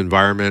 destroying the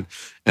environment,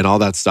 and all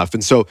that stuff.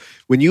 And so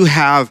when you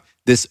have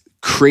this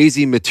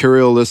crazy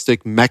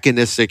materialistic,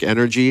 mechanistic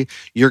energy,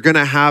 you're going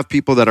to have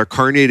people that are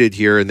carnated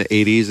here in the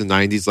 80s and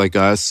 90s like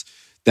us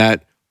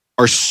that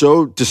are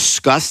so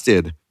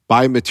disgusted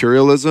by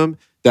materialism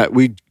that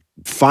we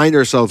find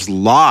ourselves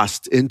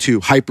lost into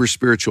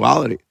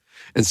hyper-spirituality.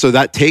 And so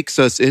that takes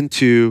us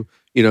into,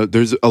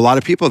 there's a lot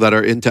of people that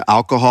are into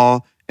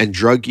alcohol and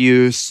drug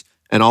use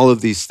and all of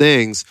these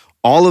things.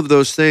 All of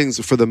those things,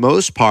 for the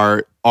most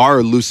part, are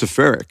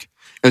Luciferic.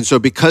 And so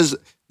because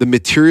the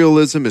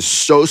materialism is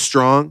so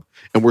strong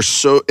and we're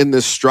so in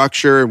this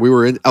structure, and we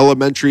were in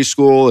elementary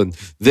school and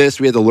we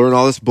had to learn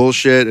all this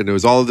bullshit, and it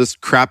was all of this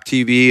crap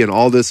TV and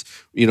all this,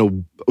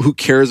 who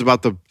cares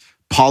about the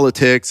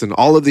politics and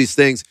all of these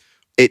things,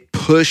 it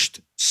pushed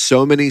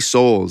so many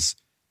souls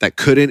that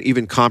couldn't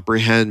even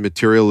comprehend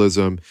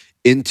materialism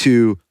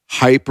into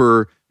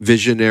hyper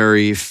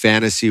visionary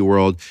fantasy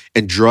world,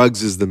 and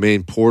drugs is the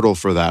main portal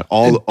for that.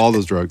 All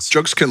those drugs.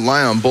 Drugs can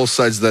lie on both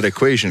sides of that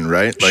equation,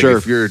 right? Like sure.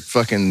 If you're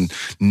fucking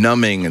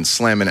numbing and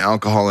slamming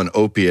alcohol and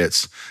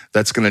opiates,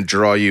 that's going to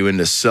draw you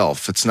into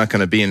self. It's not going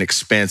to be an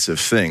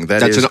expansive thing.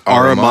 That's an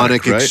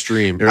Ahrimanic right?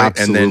 extreme. Right?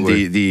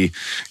 Absolutely. And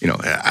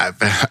then I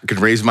could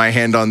raise my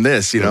hand on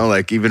this,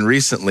 like even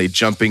recently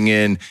jumping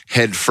in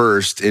head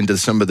first into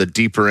some of the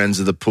deeper ends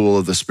of the pool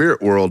of the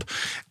spirit world,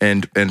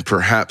 and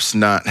perhaps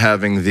not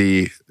having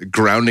the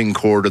grounding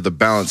cord or the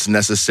balance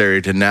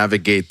necessary to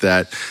navigate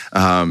that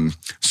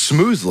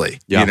smoothly,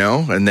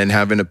 and then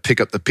having to pick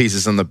up the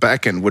pieces on the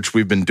back end, which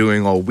we've been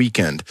doing all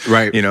weekend.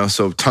 Right.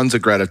 So tons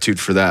of gratitude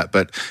for that.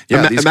 But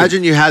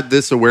imagine you had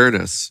this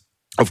awareness.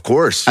 Of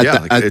course.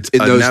 It's a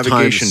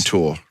navigation times,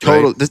 tool.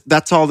 Total. Right?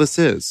 That's all this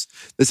is.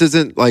 This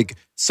isn't like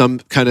some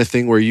kind of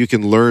thing where you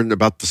can learn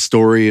about the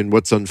story and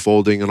what's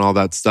unfolding and all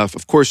that stuff.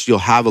 Of course, you'll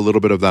have a little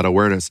bit of that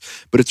awareness,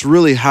 but it's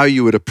really how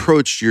you would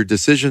approach your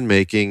decision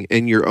making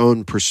and your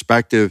own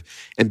perspective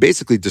and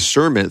basically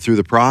discernment through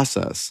the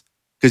process.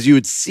 Because you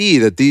would see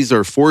that these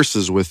are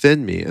forces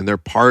within me and they're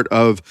part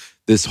of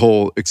this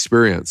whole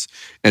experience.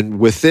 And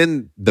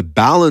within the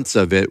balance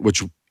of it,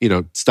 which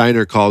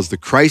Steiner calls the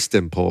Christ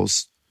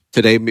impulse,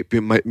 today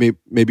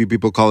maybe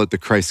people call it the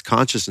Christ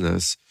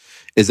consciousness,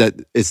 is that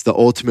it's the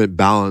ultimate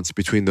balance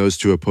between those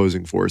two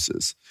opposing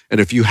forces.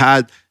 And if you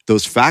had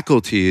those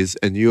faculties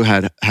and you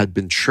had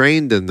been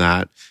trained in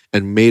that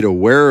and made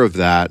aware of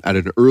that at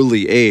an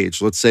early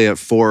age, let's say at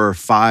 4 or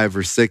 5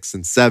 or 6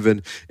 and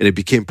 7, and it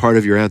became part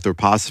of your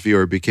anthroposophy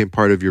or it became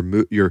part of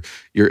your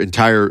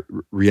entire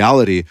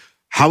reality,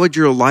 how would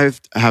your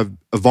life have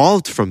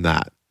evolved from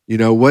that?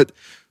 What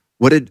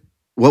would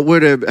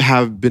it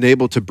have been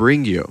able to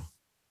bring you?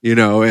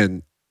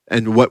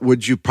 And what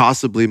would you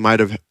possibly might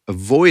have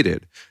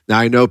avoided? Now,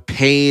 I know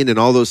pain and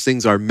all those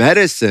things are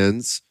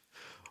medicines,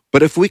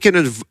 but if we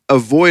can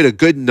avoid a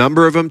good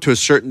number of them to a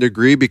certain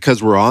degree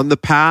because we're on the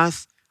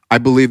path, I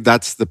believe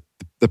that's the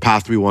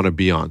path we want to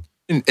be on.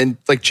 And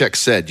like Jack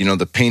said,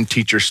 the pain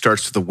teacher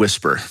starts with a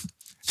whisper.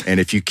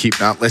 And if you keep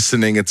not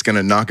listening, it's going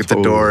to knock at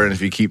the door. And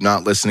if you keep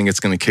not listening, it's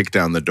going to kick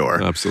down the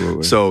door.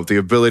 Absolutely. So the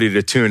ability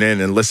to tune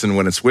in and listen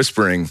when it's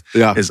whispering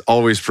is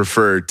always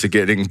preferred to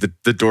getting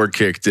the door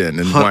kicked in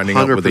and winding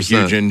 100%. Up with a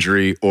huge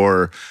injury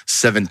or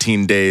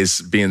 17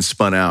 days being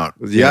spun out.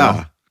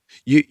 Yeah.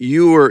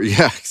 You were,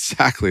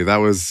 exactly. That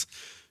was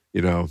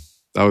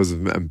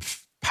a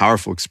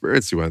powerful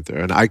experience you went there.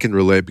 And I can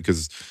relate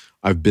because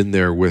I've been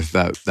there with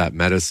that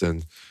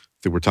medicine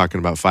that we're talking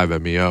about,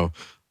 5-MeO.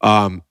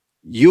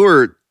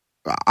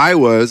 I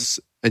was,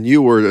 and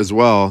you were as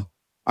well,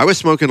 I was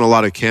smoking a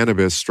lot of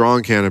cannabis,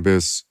 strong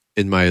cannabis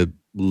in my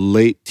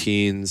late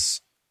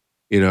teens,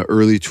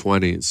 early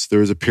 20s.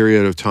 There was a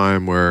period of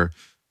time where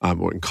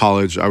in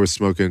college, I was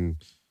smoking,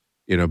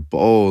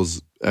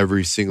 bowls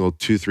every single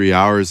 2-3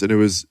 hours. And it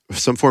was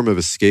some form of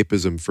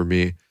escapism for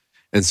me.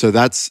 And so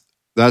that's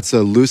a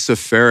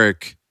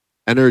luciferic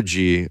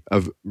energy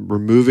of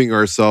removing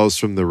ourselves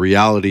from the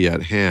reality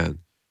at hand.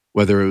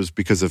 Whether it was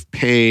because of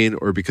pain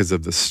or because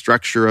of the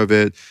structure of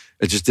it,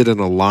 it just didn't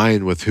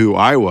align with who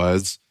I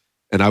was.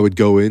 And I would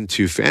go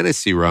into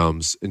fantasy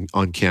realms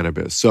on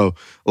cannabis. So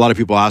a lot of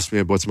people ask me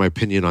what's my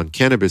opinion on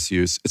cannabis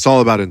use. It's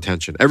all about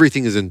intention.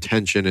 Everything is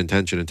intention.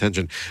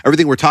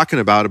 Everything we're talking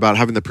about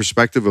having the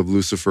perspective of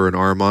Lucifer and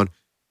Ahriman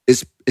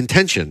is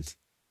intention,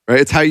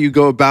 right? It's how you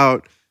go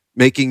about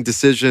making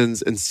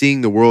decisions and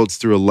seeing the worlds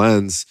through a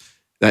lens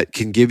that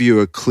can give you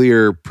a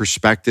clear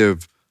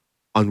perspective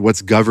on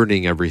what's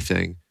governing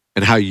everything.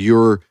 And how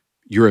you're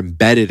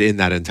embedded in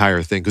that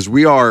entire thing, because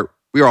we are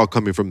all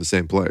coming from the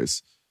same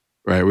place,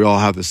 right? We all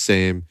have the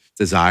same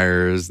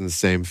desires and the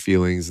same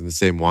feelings and the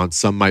same wants.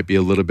 Some might be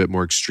a little bit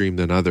more extreme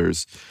than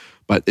others,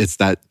 but it's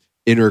that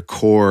inner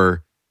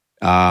core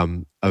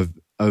of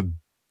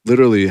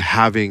literally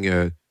having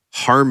a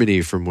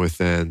harmony from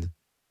within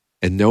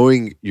and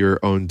knowing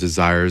your own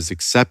desires,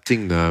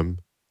 accepting them,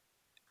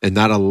 and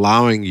not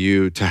allowing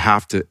you to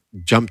have to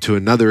jump to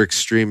another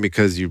extreme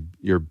because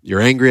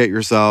you're angry at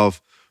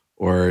yourself.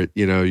 Or,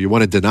 you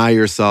want to deny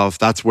yourself.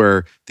 That's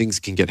where things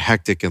can get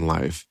hectic in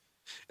life.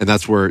 And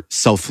that's where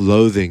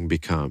self-loathing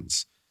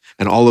becomes.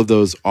 And all of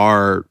those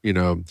are,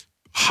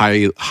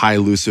 high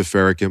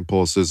luciferic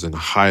impulses and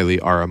highly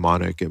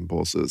Ahrimanic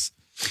impulses.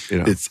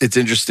 It's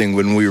interesting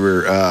when we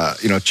were,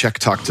 Czech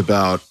talked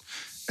about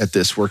at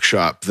this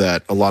workshop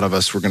that a lot of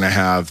us were going to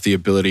have the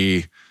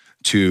ability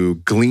to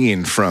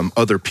glean from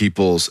other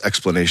people's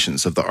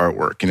explanations of the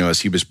artwork. As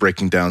he was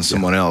breaking down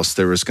someone else,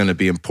 there was going to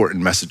be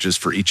important messages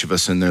for each of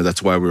us in there.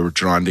 That's why we were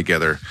drawn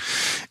together.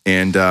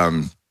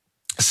 And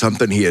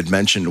something he had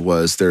mentioned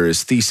was there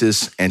is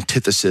thesis,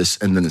 antithesis,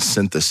 and then a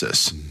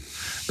synthesis,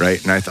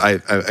 right? And I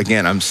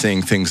again, I'm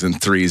seeing things in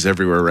threes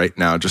everywhere right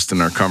now, just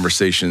in our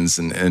conversations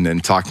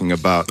and talking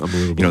about,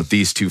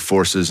 these two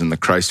forces and the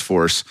Christ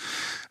force.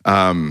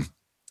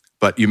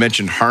 But you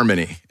mentioned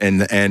harmony,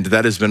 and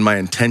that has been my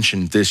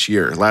intention this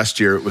year. Last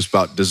year, it was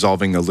about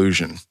dissolving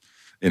illusion,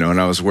 and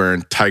I was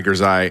wearing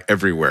tiger's eye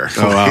everywhere.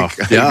 Oh, wow.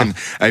 Yeah.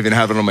 I even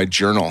have it on my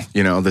journal,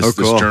 this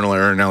journal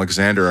Aaron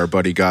Alexander, our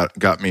buddy,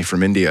 got me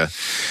from India.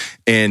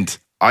 And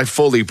I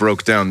fully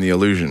broke down the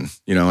illusion,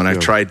 and I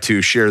tried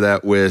to share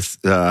that with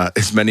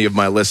as many of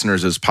my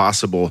listeners as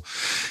possible.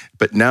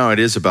 But now it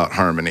is about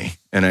harmony.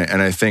 And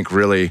I think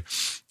really,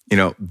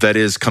 that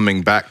is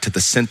coming back to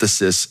the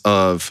synthesis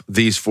of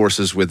these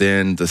forces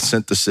within, the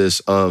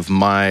synthesis of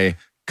my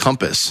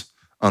compass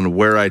on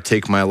where I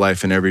take my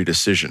life in every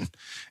decision.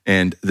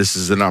 And this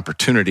is an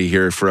opportunity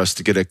here for us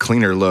to get a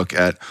cleaner look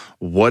at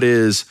what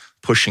is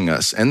pushing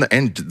us. And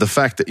the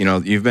fact that,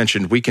 you've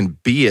mentioned we can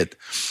be it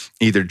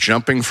either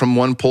jumping from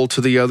one pole to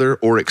the other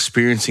or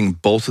experiencing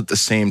both at the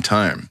same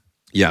time.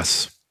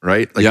 Yes.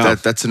 Right?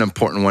 That's an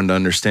important one to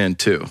understand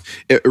too.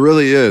 It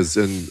really is.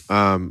 And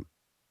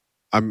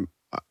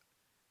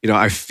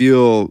I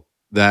feel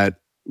that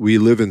we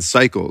live in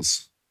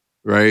cycles,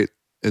 right?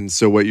 And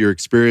so what you're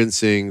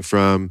experiencing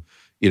from,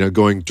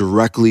 going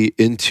directly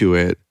into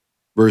it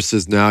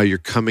versus now you're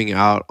coming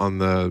out on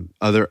the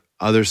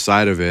other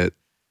side of it,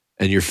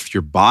 and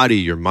your body,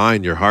 your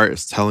mind, your heart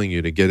is telling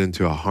you to get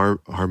into a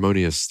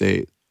harmonious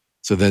state.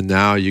 So then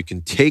now you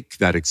can take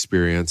that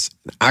experience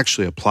and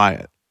actually apply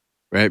it,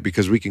 right?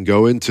 Because we can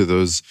go into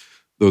those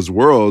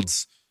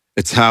worlds.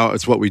 It's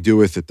what we do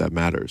with it that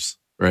matters,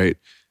 right?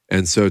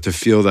 And so to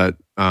feel that,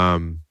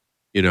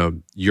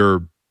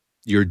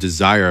 your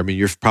desire, I mean,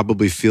 you're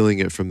probably feeling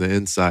it from the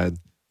inside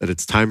that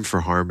it's time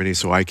for harmony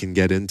so I can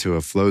get into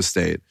a flow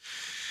state.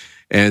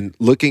 And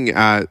looking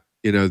at,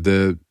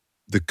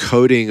 the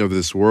coding of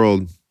this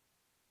world,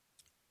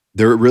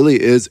 there really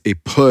is a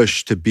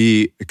push to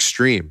be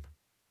extreme.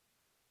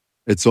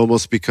 It's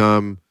almost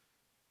become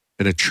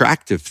an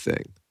attractive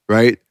thing,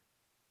 right?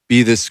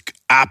 Be this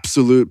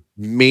absolute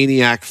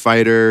maniac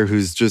fighter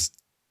who's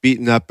just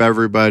beating up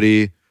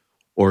everybody,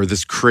 or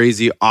this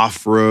crazy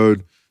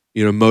off-road,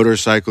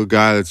 motorcycle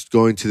guy that's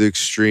going to the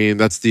extreme.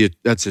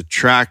 That's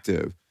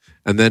attractive.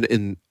 And then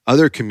in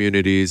other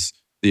communities,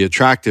 the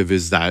attractive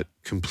is that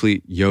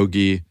complete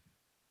yogi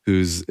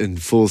who's in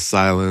full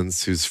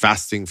silence, who's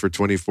fasting for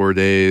 24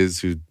 days,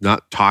 who's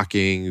not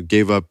talking, who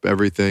gave up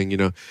everything.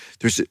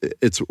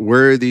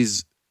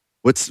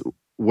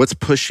 What's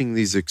pushing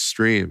these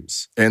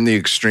extremes? And the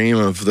extreme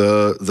of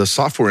the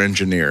software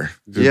engineer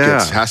who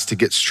has to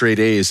get straight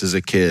A's as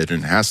a kid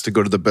and has to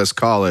go to the best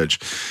college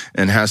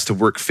and has to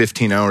work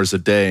 15 hours a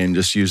day and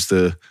just use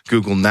the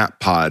Google Nap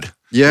Pod,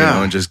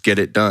 and just get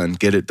it done,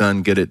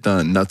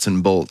 nuts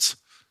and bolts.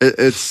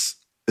 It's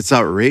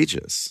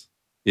outrageous,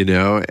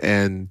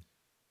 and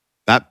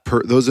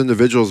those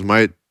individuals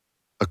might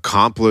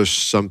accomplish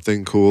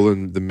something cool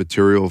in the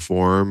material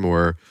form,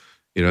 or,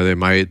 they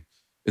might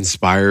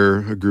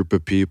inspire a group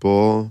of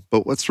people,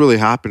 but what's really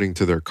happening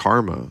to their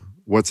karma?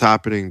 What's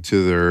happening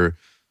to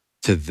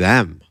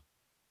them?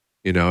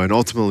 And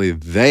ultimately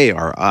they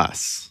are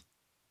us,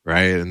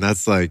 right? And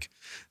that's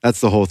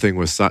the whole thing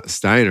with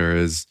Steiner,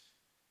 is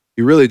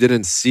he really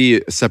didn't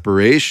see a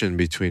separation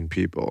between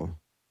people.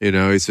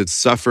 He said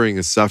suffering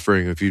is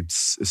suffering. If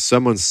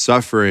someone's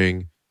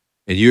suffering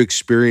and you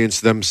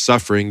experience them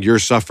suffering, you're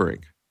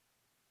suffering,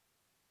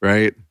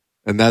 right?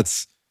 And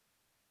that's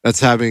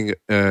having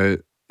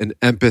an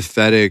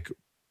empathetic,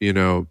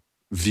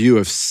 view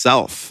of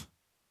self.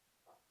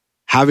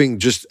 Having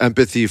just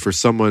empathy for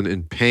someone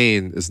in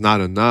pain is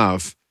not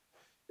enough.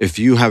 If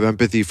you have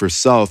empathy for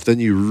self, then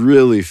you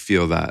really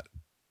feel that.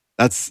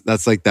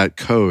 That's like that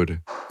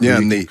code. Yeah,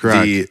 and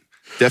the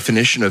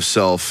definition of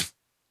self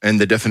and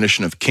the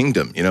definition of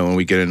kingdom, when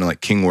we get into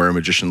like king, warrior,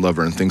 magician,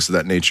 lover, and things of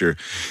that nature,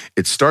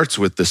 it starts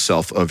with the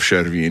self of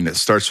Shervin. It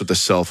starts with the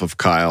self of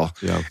Kyle.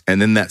 Yeah.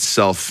 And then that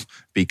self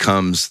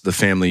becomes the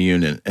family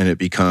unit, and it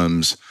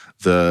becomes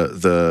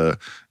the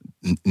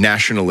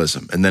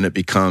nationalism, and then it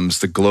becomes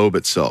the globe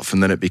itself,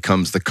 and then it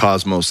becomes the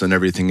cosmos and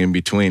everything in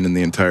between in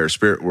the entire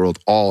spirit world,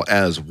 all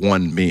as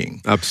one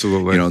being.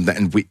 Absolutely.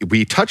 And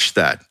we touched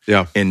that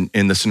in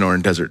the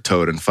Sonoran Desert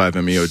Toad and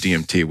 5-MeO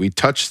DMT. We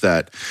touched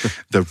that,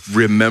 the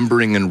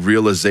remembering and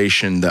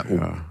realization that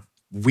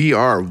we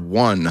are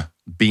one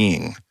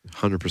being.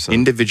 100%.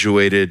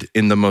 Individuated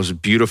in the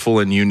most beautiful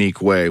and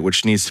unique way,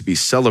 which needs to be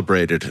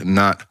celebrated,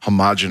 not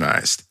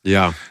homogenized.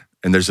 Yeah.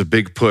 And there's a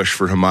big push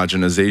for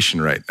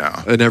homogenization right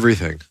now. And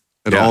everything.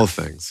 And all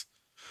things.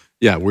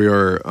 Yeah, we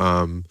are,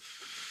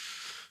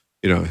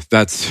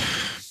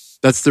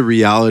 that's the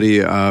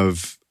reality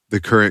of the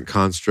current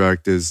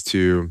construct, is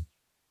to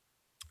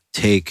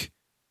take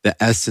the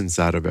essence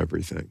out of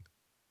everything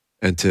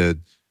and to,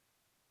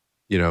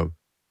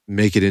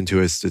 make it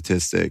into a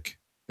statistic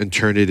and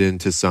turn it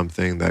into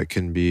something that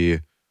can be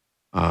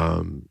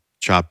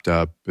chopped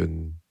up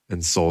and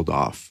sold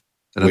off.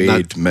 And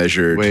weighed,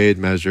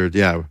 measured.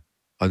 Yeah.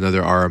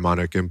 Another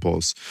harmonic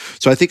impulse.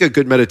 So I think a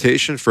good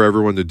meditation for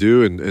everyone to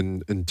do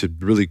and to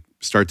really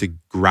start to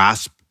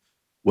grasp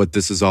what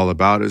this is all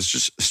about is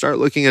just start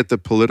looking at the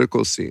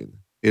political scene.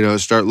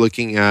 Start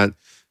looking at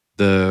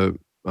the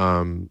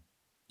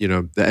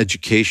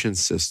education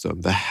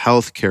system, the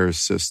healthcare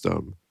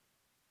system,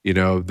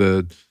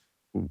 the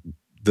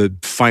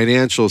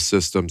financial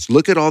systems.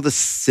 Look at all the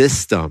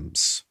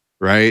systems,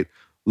 right?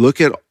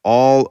 Look at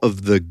all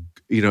of the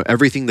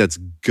everything that's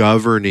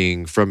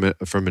governing from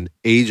an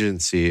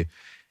agency,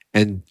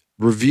 and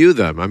review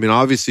them. I mean,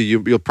 obviously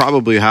you'll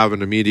probably have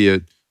an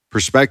immediate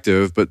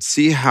perspective, but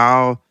see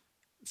how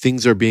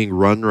things are being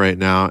run right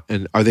now,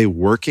 and are they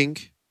working?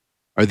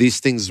 Are these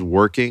things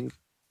working?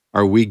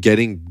 Are we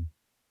getting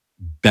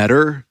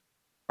better?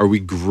 Are we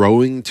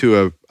growing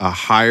to a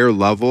higher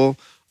level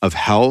of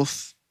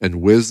health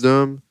and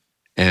wisdom?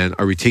 And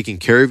are we taking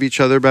care of each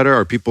other better?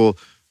 Are people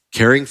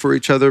caring for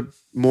each other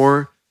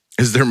more?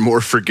 Is there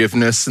more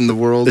forgiveness in the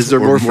world? Is there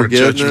more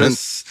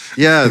forgiveness?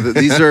 Yeah,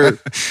 these are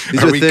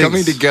we things.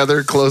 Coming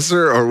together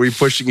closer, or are we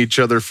pushing each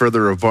other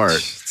further apart?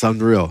 It's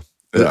unreal.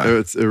 Yeah.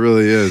 It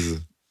really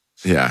is.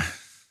 Yeah.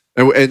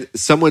 And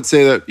some would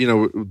say that,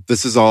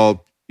 this is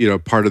all,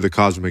 part of the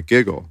cosmic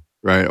giggle,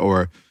 right?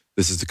 Or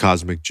this is the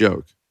cosmic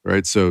joke,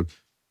 right? So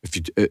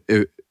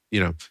If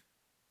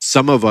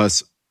some of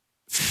us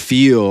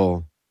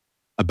feel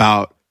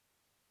about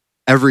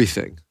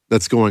everything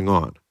that's going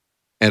on.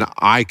 And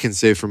I can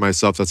say for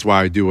myself, that's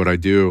why I do what I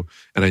do.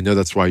 And I know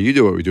that's why you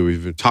do what we do.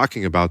 We've been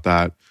talking about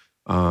that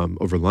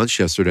over lunch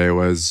yesterday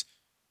was,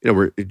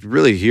 we're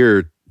really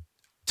here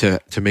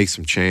to make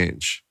some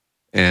change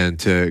and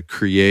to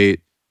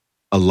create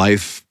a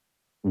life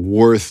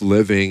worth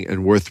living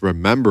and worth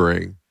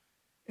remembering.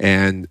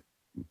 And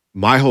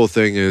my whole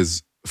thing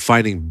is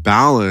finding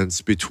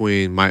balance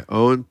between my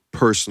own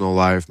personal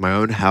life, my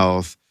own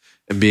health,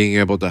 and being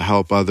able to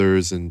help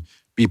others and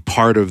be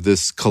part of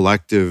this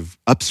collective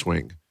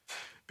upswing.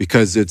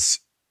 Because it's,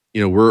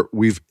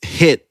 we've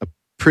hit a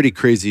pretty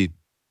crazy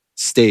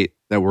state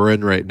that we're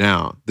in right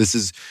now.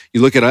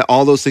 You look at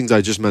all those things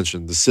I just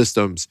mentioned, the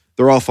systems,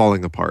 they're all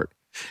falling apart.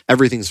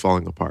 Everything's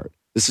falling apart.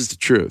 This is the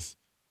truth.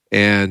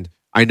 And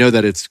I know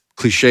that it's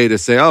cliche to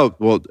say, oh,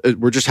 well,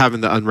 we're just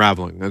having the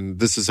unraveling and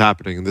this is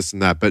happening and this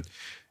and that. But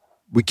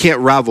we can't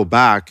ravel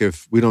back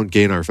if we don't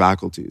gain our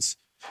faculties.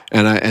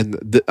 And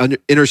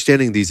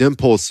understanding these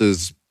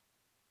impulses,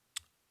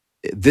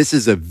 this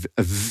is a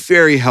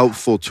very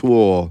helpful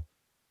tool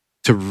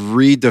to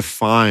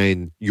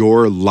redefine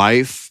your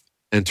life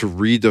and to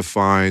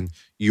redefine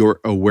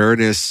your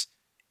awareness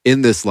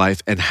in this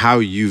life and how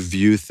you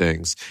view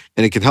things.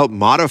 And it can help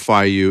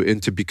modify you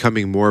into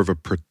becoming more of a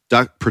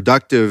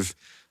productive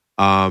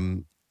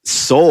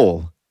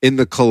soul in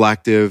the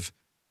collective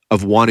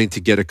of wanting to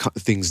get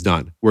things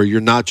done, where you're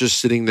not just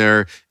sitting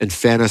there and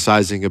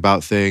fantasizing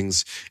about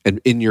things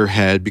and in your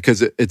head,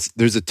 because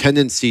there's a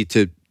tendency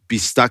to be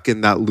stuck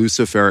in that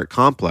Luciferic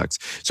complex.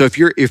 So if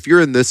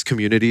you're in this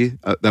community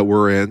that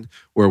we're in,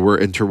 where we're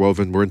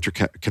interwoven, we're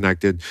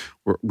interconnected,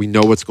 we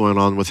know what's going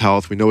on with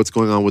health, we know what's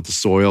going on with the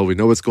soil, we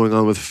know what's going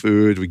on with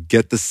food, we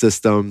get the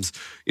systems,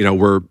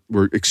 we're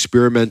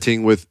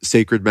experimenting with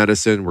sacred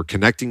medicine, we're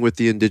connecting with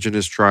the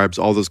indigenous tribes,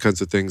 all those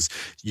kinds of things.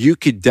 You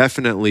could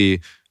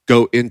definitely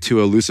go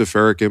into a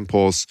Luciferic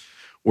impulse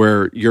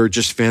where you're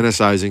just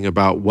fantasizing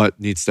about what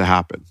needs to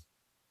happen,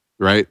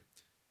 right?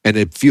 And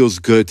it feels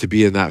good to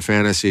be in that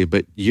fantasy,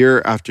 but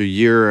year after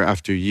year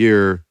after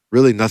year,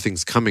 really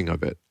nothing's coming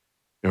of it.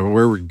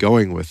 Where we're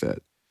going with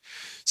it.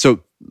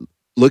 So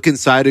look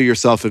inside of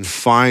yourself and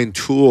find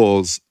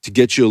tools to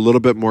get you a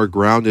little bit more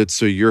grounded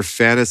so your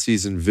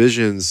fantasies and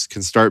visions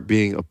can start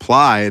being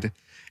applied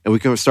and we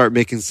can start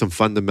making some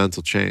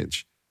fundamental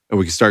change. And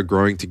we can start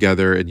growing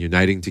together and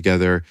uniting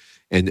together.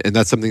 And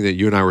that's something that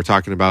you and I were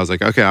talking about. I was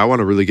like, okay, I want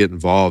to really get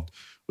involved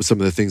with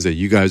some of the things that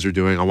you guys are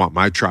doing. I want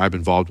my tribe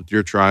involved with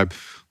your tribe.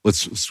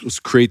 Let's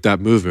create that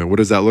movement. What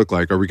does that look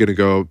like? Are we going to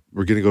go?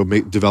 We're going to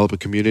go develop a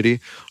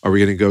community. Are we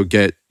going to go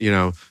get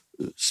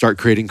start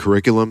creating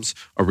curriculums?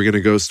 Are we going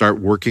to go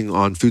start working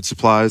on food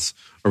supplies?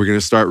 Are we going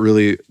to start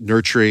really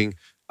nurturing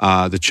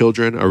the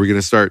children? Are we going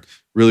to start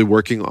really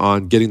working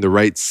on getting the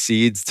right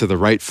seeds to the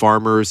right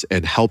farmers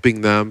and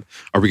helping them?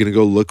 Are we going to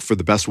go look for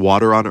the best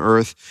water on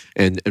earth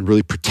and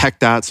really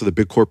protect that so the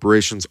big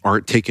corporations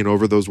aren't taking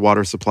over those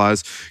water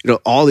supplies?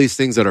 All these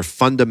things that are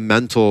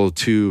fundamental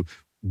to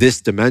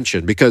this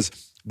dimension, because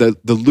the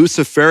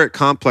Luciferic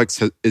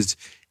complex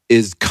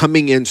is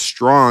coming in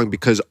strong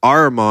because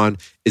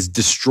Ahriman is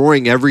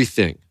destroying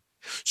everything.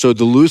 So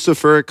the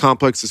Luciferic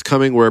complex is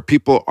coming where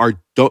people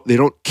they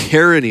don't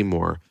care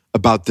anymore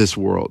about this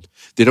world.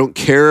 They don't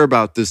care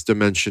about this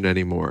dimension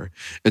anymore.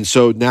 And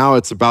so now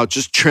it's about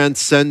just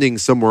transcending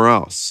somewhere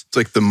else. It's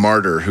like the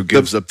martyr who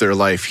gives up their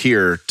life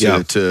here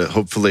to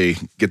hopefully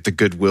get the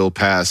goodwill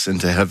pass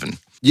into heaven.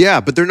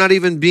 Yeah, but they're not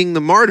even being the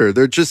martyr.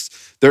 They're just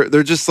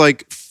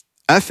like,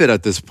 F it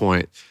at this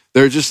point.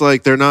 They're just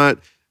like, they're not,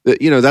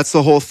 that's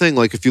the whole thing.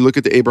 Like if you look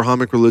at the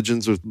Abrahamic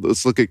religions, or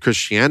let's look at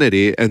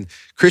Christianity, and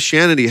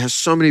Christianity has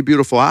so many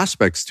beautiful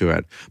aspects to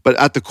it. But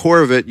at the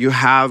core of it, you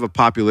have a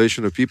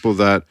population of people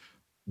that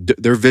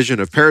their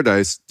vision of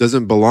paradise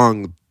doesn't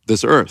belong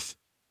this earth.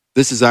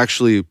 This is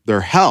actually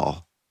their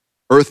hell.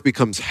 Earth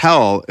becomes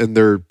hell in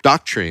their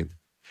doctrine.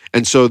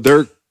 And so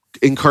they're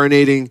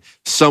incarnating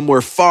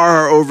somewhere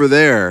far over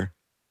there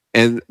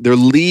and they're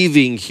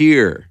leaving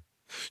here.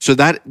 So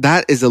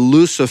that is a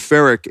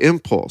Luciferic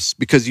impulse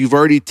because you've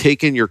already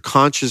taken your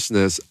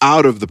consciousness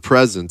out of the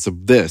presence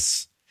of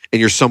this and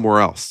you're somewhere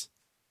else.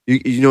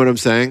 You know what I'm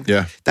saying?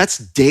 Yeah. That's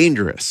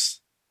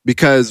dangerous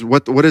because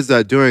what is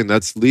that doing?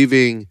 That's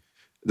leaving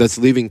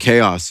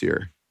chaos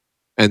here.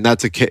 And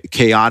that's a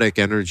chaotic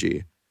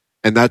energy.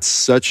 And that's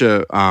such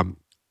a,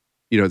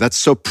 that's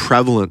so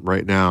prevalent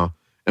right now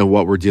in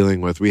what we're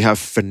dealing with. We have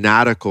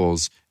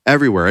fanaticals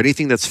everywhere.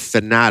 Anything that's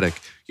fanatic,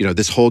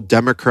 this whole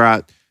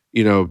Democrat,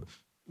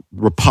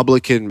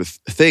 Republican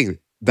thing,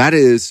 that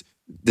is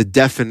the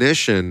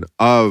definition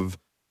of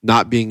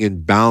not being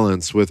in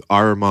balance with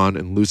Ahriman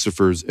and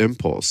Lucifer's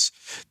impulse.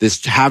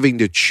 This having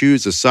to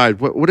choose a side.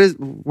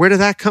 Where did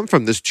that come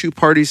from? This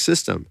two-party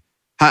system.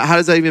 How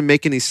does that even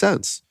make any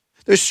sense?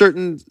 There's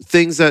certain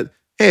things that,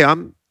 hey,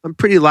 I'm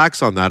pretty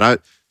lax on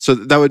that. So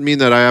that would mean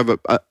that I have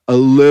a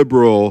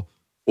liberal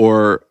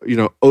or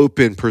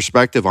open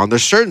perspective on.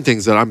 There's certain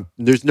things that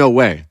there's no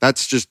way.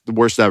 That's just the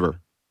worst ever.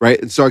 right?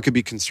 And so I could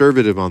be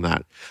conservative on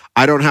that.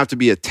 I don't have to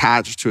be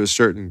attached to a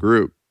certain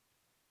group,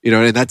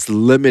 and that's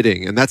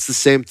limiting. And that's the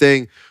same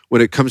thing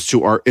when it comes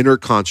to our inner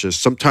conscious.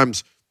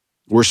 Sometimes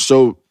we're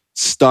so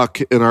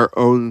stuck in our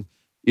own,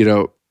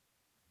 our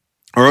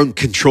own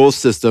control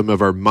system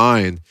of our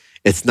mind.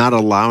 It's not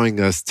allowing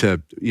us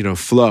to,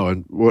 flow.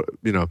 And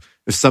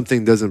if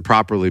something doesn't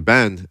properly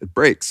bend, it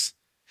breaks.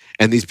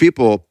 And these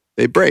people,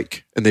 they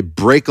break, and they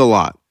break a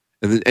lot.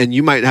 And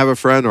you might have a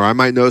friend, or I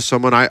might know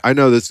someone. I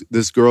know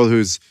this girl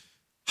who's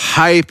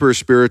hyper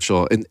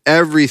spiritual, and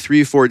every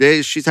 3-4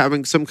 days she's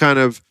having some kind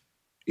of,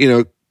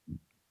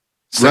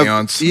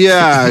 seance.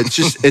 Yeah,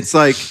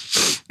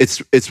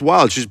 it's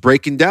wild. She's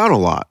breaking down a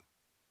lot.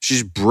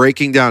 She's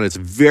breaking down. It's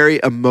very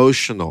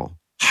emotional,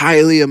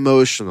 highly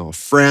emotional,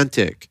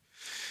 frantic.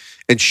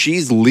 And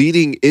she's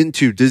leading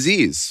into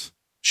disease.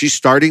 She's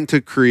starting to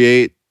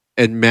create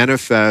and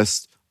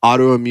manifest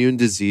autoimmune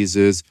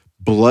diseases,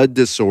 blood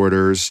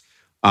disorders,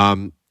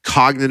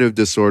 cognitive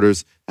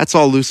disorders. That's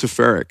all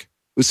luciferic.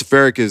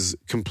 Luciferic is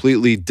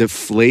completely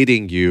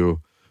deflating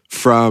you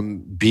from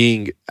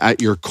being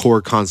at your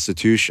core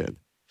constitution.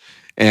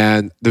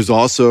 And there's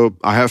also,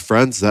 I have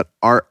friends that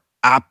are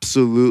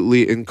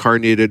absolutely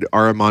incarnated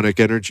Ahrimanic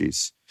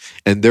energies,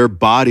 and their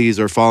bodies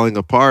are falling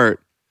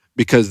apart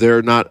because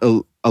they're not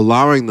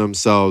allowing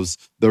themselves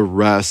the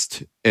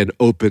rest and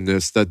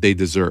openness that they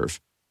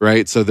deserve,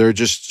 right? So they're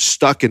just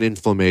stuck in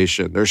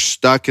inflammation. They're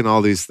stuck in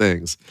all these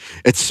things.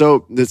 It's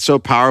so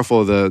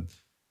powerful,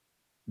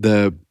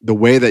 the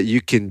way that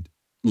you can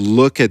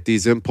look at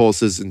these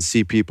impulses and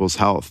see people's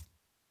health,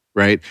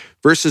 right?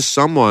 Versus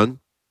someone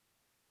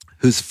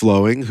who's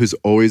flowing, who's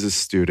always a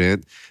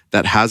student,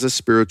 that has a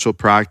spiritual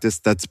practice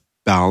that's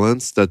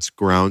balanced, that's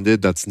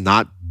grounded, that's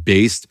not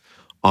based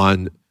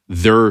on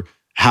their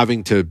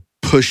having to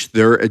push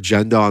their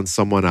agenda on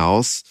someone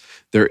else.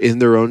 They're in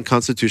their own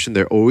constitution.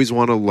 They always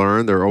want to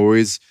learn. They're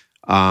always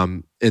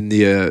in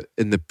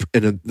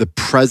the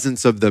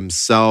presence of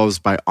themselves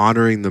by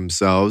honoring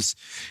themselves.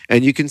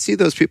 And you can see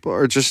those people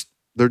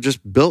they're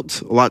just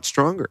built a lot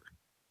stronger,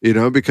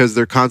 because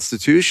their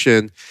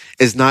constitution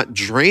is not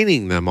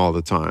draining them all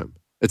the time.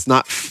 It's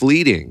not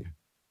fleeting,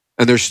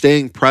 and they're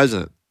staying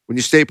present. When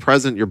you stay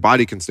present, your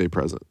body can stay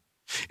present.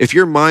 If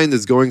your mind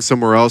is going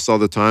somewhere else all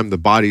the time, the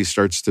body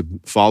starts to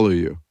follow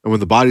you. And when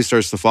the body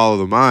starts to follow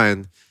the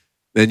mind,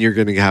 then you're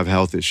going to have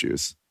health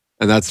issues.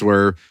 And that's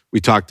where we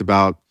talked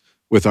about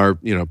with our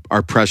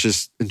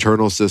precious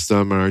internal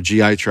system and our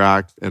GI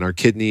tract and our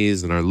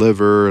kidneys and our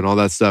liver and all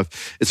that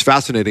stuff. It's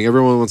fascinating.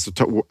 Everyone wants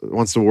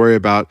to worry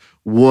about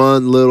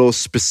one little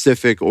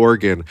specific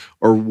organ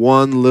or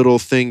one little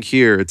thing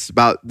here. It's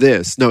about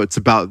this. No, it's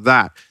about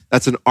that.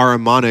 That's an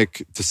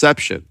Ahrimanic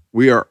deception.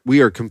 We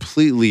are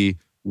completely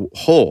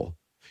whole.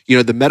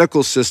 The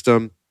medical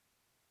system,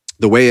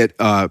 the way it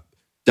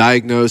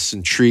diagnoses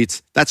and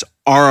treats, that's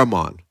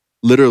Ahriman,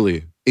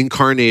 literally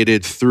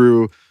incarnated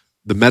through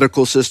the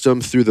medical system,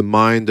 through the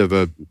mind of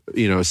a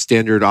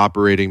standard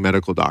operating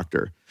medical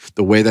doctor.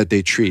 The way that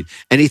they treat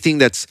anything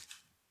that's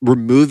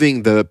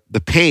removing the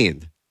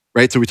pain,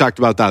 right? So we talked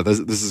about that. This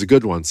is a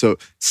good one. So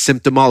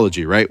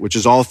symptomology, right? Which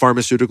is all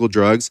pharmaceutical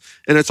drugs,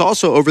 and it's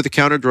also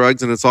over-the-counter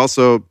drugs, and it's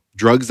also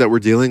drugs that we're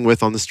dealing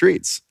with on the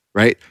streets,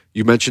 right?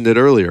 You mentioned it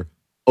earlier.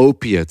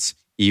 Opiates,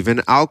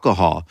 even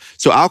alcohol.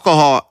 So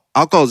alcohol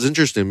is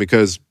interesting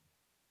because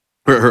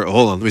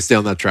hold on, let me stay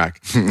on that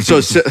track.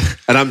 So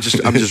and I'm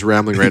just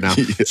rambling right now.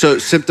 Yeah. So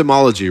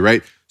symptomology,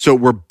 right? So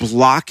we're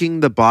blocking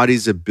the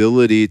body's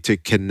ability to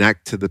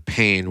connect to the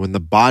pain when the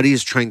body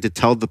is trying to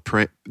tell the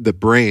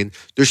brain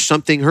there's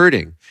something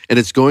hurting, and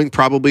it's going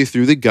probably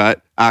through the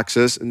gut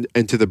axis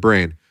and to the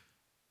brain.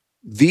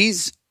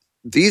 These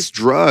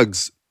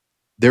drugs,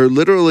 they're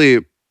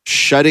literally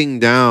shutting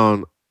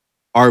down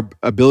our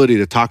ability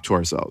to talk to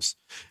ourselves.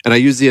 And I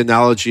use the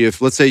analogy, if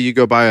let's say you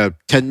go buy a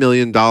 $10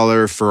 million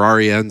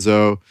Ferrari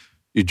Enzo,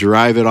 you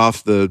drive it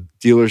off the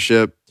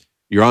dealership,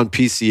 you're on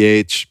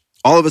PCH,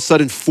 all of a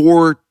sudden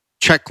 4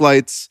 check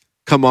lights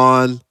come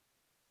on.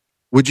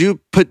 Would you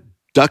put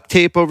duct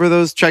tape over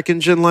those check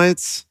engine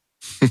lights?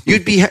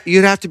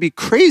 You'd have to be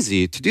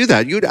crazy to do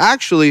that. You'd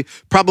actually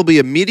probably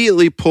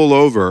immediately pull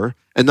over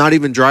and not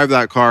even drive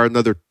that car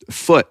another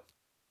foot,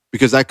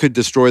 because that could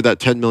destroy that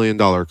 $10 million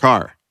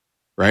car,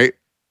 right?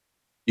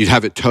 You'd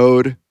have it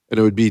towed, and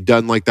it would be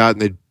done like that,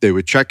 and they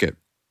would check it.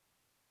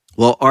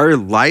 Well, our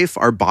life,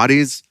 our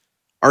bodies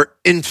are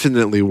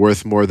infinitely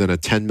worth more than a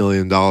 $10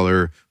 million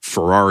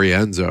Ferrari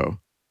Enzo,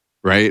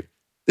 right?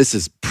 This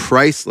is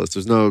priceless.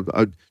 There's no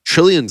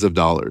trillions of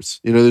dollars.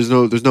 There's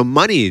no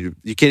money.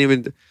 You can't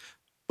even.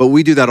 But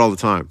we do that all the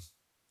time.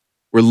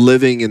 We're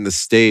living in the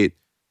state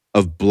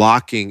of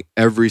blocking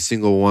every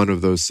single one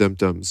of those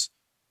symptoms.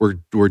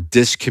 We're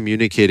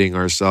discommunicating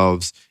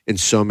ourselves in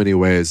so many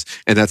ways.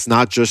 And that's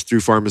not just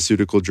through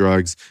pharmaceutical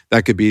drugs.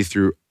 That could be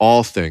through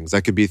all things.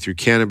 That could be through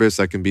cannabis.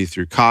 That can be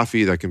through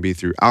coffee. That can be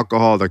through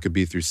alcohol. That could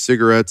be through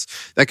cigarettes.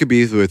 That could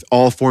be with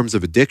all forms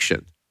of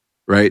addiction,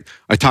 right?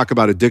 I talk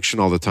about addiction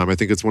all the time. I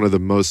think it's one of the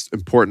most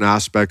important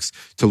aspects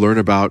to learn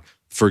about,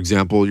 for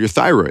example, your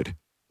thyroid,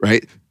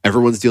 right?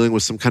 Everyone's dealing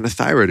with some kind of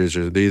thyroid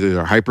issue. They either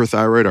are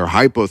hyperthyroid or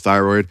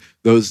hypothyroid,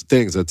 those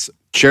things. That's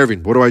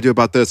Chervin. What do I do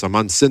about this? I'm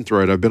on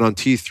Synthroid. I've been on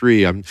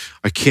T3.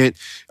 I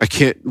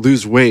can't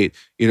lose weight.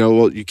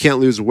 Well, you can't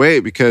lose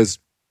weight because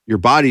your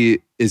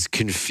body is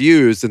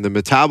confused and the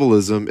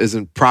metabolism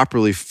isn't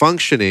properly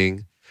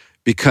functioning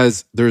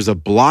because there's a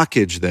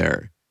blockage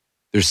there.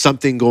 There's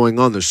something going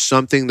on. There's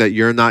something that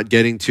you're not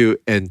getting to.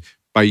 And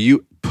by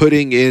you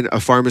putting in a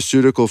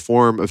pharmaceutical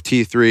form of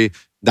T3,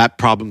 that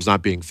problem's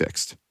not being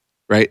fixed,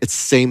 right? It's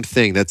the same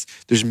thing.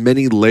 There's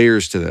many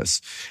layers to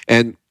this.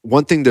 And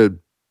one thing to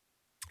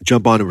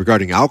jump on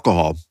regarding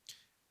alcohol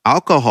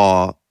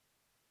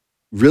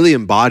really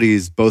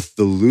embodies both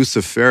the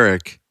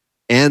luciferic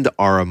and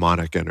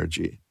aramonic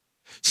energy.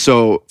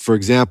 So, for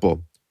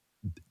example,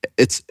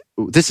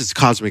 this is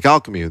cosmic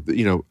alchemy.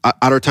 At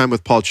our time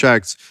with Paul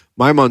Cheks,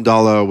 my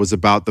mandala was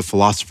about the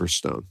Philosopher's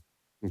Stone.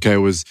 Okay, it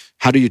was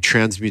how do you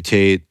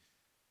transmutate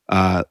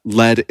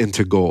lead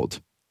into gold?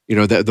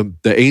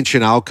 The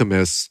ancient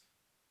alchemists,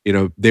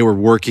 they were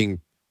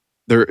working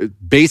their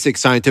basic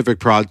scientific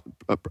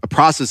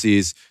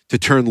processes to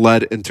turn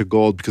lead into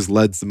gold because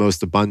lead's the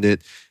most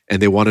abundant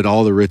and they wanted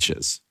all the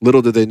riches.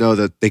 Little did they know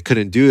that they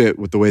couldn't do it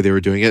with the way they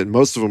were doing it. And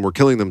most of them were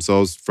killing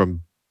themselves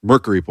from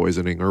mercury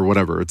poisoning or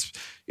whatever.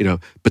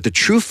 But the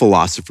true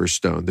Philosopher's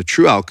Stone, the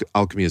true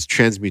alchemy is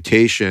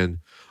transmutation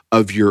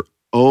of your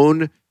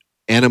own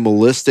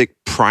animalistic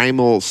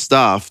primal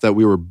stuff that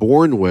we were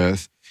born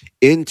with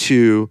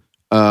into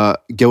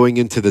going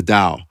into the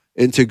Tao,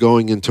 into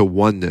going into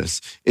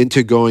oneness,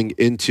 into going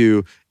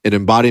into an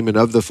embodiment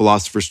of the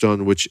Philosopher's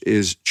Stone, which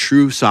is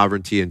true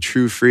sovereignty and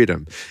true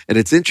freedom. And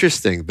it's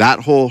interesting, that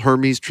whole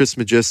Hermes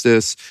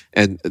Trismegistus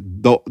and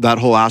that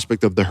whole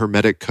aspect of the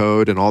Hermetic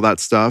Code and all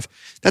that stuff,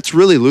 that's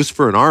really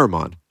Lucifer and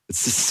Ahriman.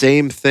 It's the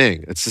same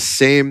thing. It's the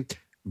same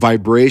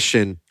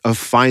vibration of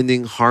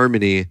finding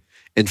harmony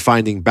and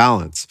finding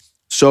balance.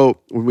 So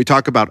when we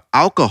talk about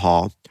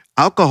alcohol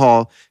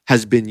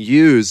has been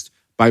used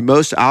by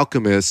most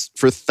alchemists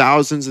for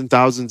thousands and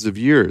thousands of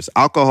years.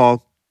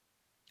 Alcohol,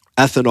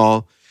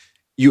 ethanol,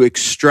 you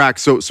extract.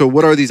 So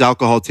what are these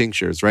alcohol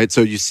tinctures, right?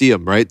 So you see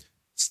them, right?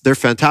 They're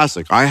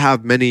fantastic. I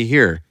have many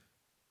here.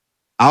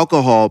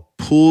 Alcohol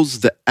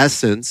pulls the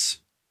essence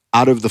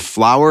out of the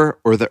flower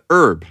or the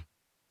herb.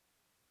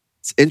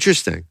 It's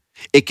interesting.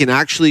 It can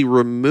actually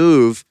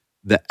remove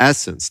the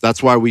essence.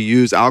 That's why we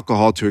use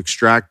alcohol to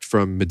extract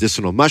from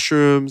medicinal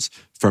mushrooms,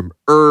 from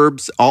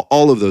herbs,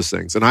 all of those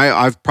things. And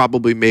I've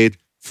probably made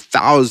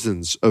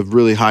thousands of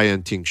really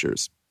high-end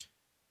tinctures.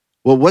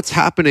 Well, what's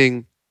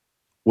happening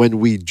when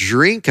we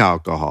drink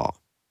alcohol?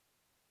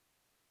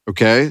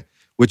 Okay?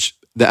 Which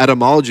the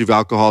etymology of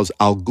alcohol is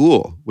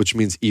algul, which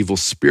means evil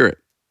spirit.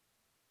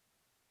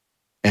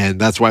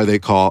 And that's why they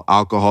call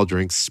alcohol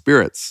drinks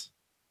spirits.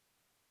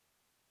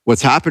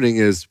 What's happening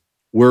is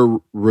we're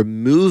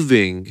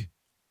removing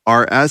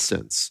our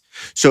essence.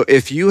 So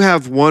if you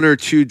have 1 or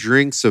 2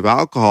 drinks of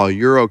alcohol,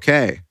 you're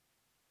okay.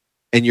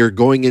 And you're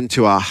going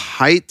into a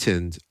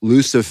heightened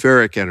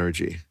luciferic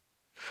energy.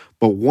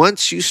 But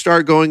once you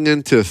start going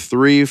into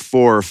 3,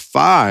 4,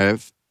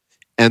 5,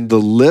 and the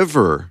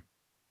liver,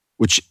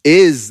 which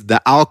is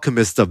the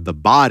alchemist of the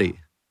body,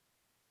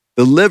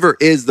 the liver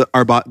is the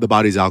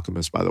body's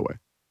alchemist, by the way.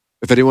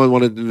 If anyone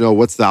wanted to know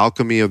what's the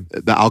alchemy of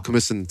the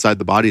alchemist inside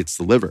the body, it's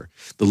the liver.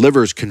 The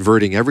liver is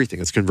converting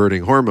everything. It's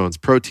converting hormones,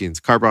 proteins,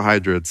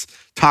 carbohydrates,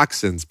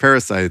 toxins,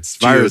 parasites,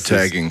 viruses.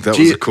 Geotagging. That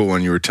was a cool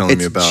one you were telling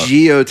me about.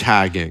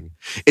 Geotagging.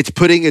 It's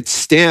putting its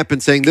stamp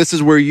and saying, this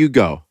is where you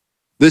go.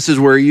 This is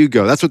where you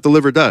go. That's what the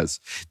liver does.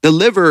 The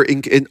liver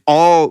in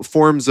all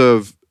forms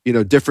of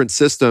different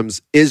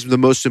systems is the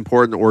most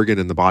important organ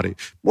in the body.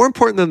 More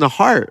important than the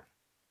heart.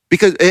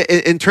 Because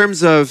in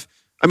terms of,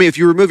 if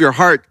you remove your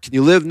heart, can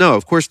you live? No,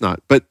 of course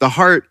not. But the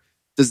heart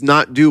does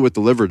not do what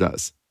the liver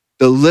does.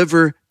 The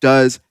liver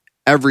does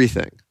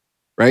everything,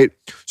 right?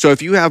 So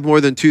if you have more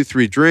than 2,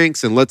 3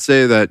 drinks, and let's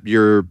say that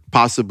you're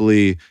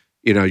possibly,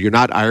 you're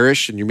not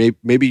Irish and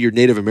maybe you're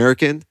Native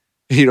American,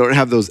 and you don't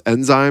have those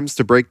enzymes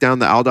to break down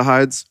the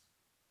aldehydes,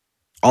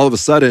 all of a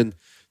sudden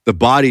the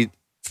body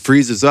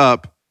freezes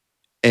up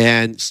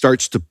and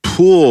starts to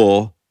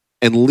pull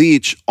and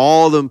leach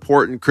all the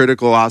important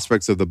critical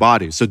aspects of the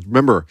body. So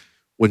remember,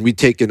 when we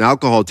take an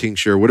alcohol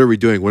tincture, what are we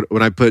doing?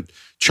 When I put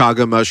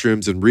chaga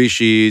mushrooms and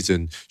rishis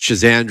and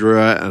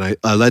schizandra and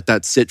I let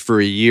that sit for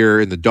a year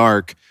in the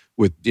dark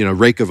with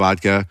Reyka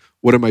vodka,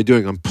 what am I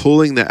doing? I'm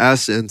pulling the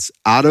essence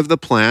out of the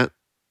plant,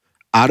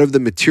 out of the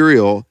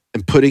material,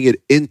 and putting it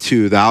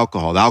into the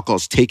alcohol. The alcohol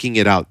is taking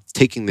it out,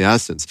 taking the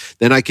essence.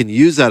 Then I can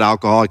use that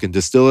alcohol, I can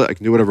distill it, I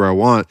can do whatever I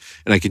want,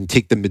 and I can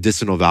take the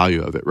medicinal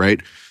value of it,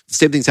 right? The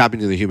same thing's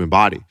happening in the human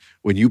body.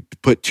 When you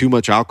put too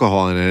much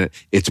alcohol in it,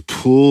 it's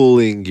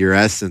pulling your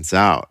essence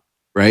out,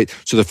 right?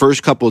 So the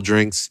first couple of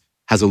drinks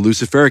has a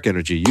luciferic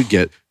energy.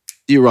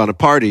 You're on a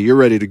party, you're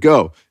ready to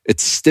go.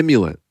 It's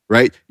stimulant,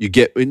 right? You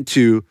get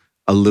into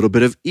a little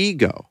bit of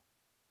ego,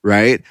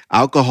 right?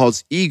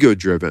 Alcohol's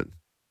ego-driven,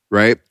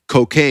 right?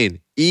 Cocaine,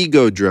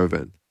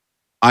 ego-driven.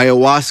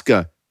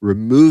 Ayahuasca,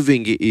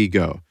 removing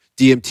ego.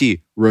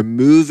 DMT,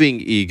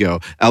 removing ego.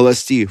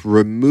 LSD,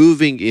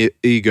 removing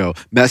ego.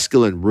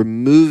 Mescaline,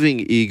 removing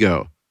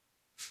ego.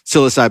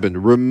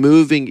 Psilocybin,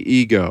 removing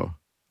ego.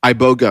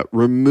 Iboga,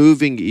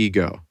 removing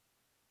ego.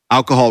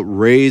 Alcohol,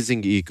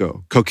 raising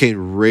ego. Cocaine,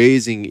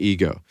 raising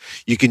ego.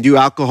 You can do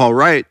alcohol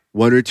right,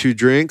 1 or 2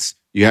 drinks,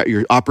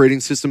 your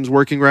operating system's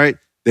working right,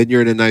 then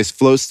you're in a nice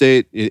flow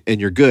state and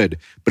you're good.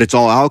 But it's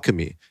all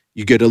alchemy.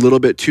 You get a little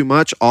bit too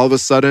much, all of a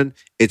sudden,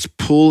 it's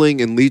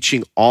pulling and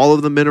leaching all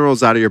of the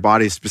minerals out of your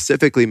body,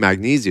 specifically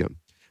magnesium.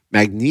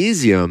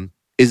 Magnesium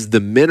is the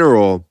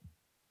mineral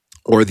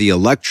or the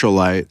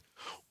electrolyte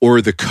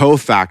or the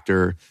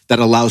cofactor that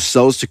allows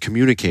cells to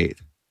communicate.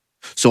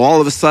 So all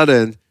of a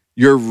sudden,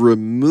 you're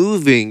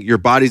removing your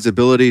body's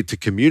ability to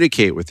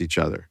communicate with each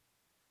other.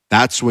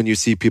 That's when you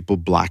see people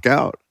black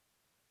out,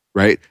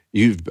 right?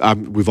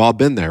 We've all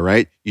been there,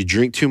 right? You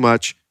drink too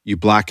much, you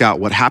black out.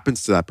 What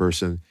happens to that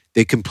person?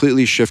 They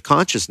completely shift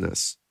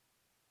consciousness.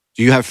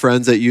 Do you have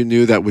friends that you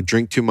knew that would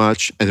drink too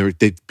much and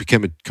they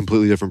became a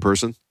completely different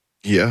person?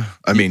 Yeah.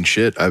 I mean,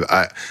 shit.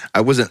 I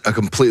wasn't a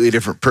completely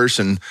different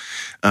person,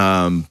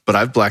 but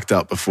I've blacked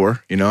out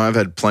before. You know, I've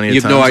had plenty of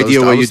times. You have no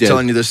idea what you did. I was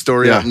telling you this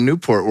story out in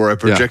Newport where I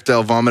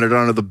projectile vomited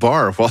onto the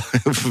bar. Well,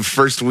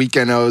 first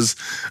weekend I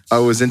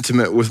was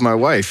intimate with my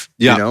wife,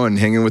 you know, and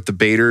hanging with the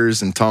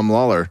Baders and Tom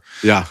Lawler.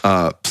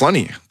 Yeah.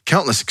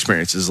 Countless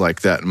experiences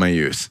like that in my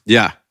youth.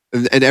 Yeah.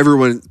 And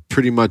everyone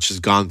pretty much has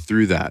gone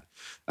through that.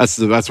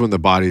 That's when the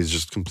body is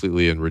just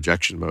completely in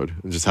rejection mode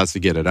and just has to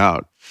get it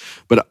out.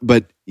 But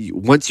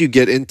once you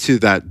get into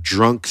that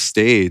drunk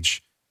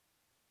stage,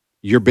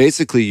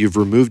 you've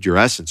removed your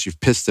essence. You've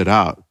pissed it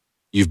out.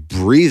 You've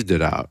breathed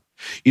it out.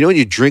 You know, when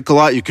you drink a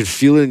lot, you can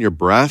feel it in your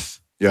breath.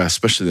 Yeah,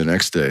 especially the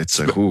next day. It's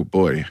like, oh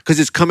boy.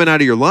 Because it's coming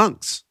out of your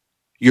lungs.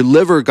 Your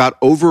liver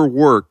got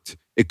overworked.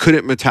 It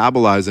couldn't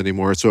metabolize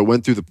anymore. So it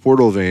went through the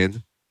portal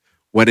vein,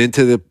 went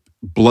into the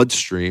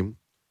bloodstream.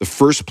 The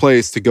first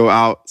place to go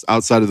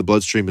outside of the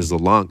bloodstream is the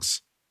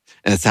lungs.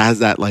 And it has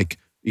that, like,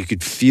 you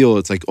could feel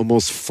it's like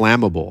almost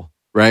flammable,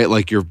 right?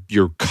 Like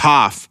your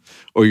cough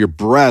or your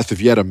breath, if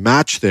you had a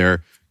match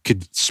there,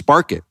 could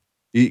spark it.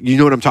 You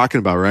know what I'm talking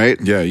about, right?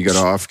 Yeah, you got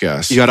to off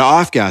gas. You got to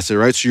off gas it,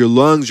 right? So your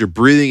lungs, you're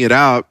breathing it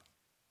out.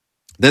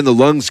 Then the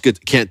lungs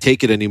can't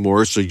take it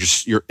anymore. So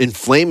you're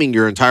inflaming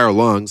your entire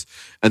lungs.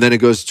 And then it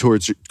goes to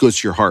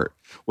your heart.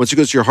 Once it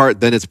goes to your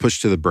heart, then it's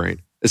pushed to the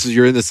brain.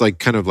 You're in this like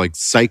kind of like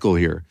cycle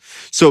here.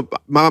 So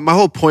my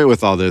whole point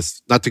with all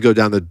this, not to go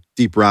down the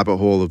deep rabbit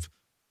hole of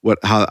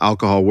how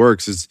alcohol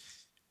works, is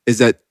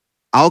that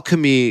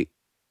alchemy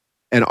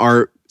and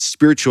our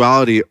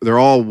spirituality, they're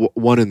all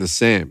one and the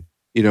same.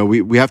 You know,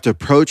 we have to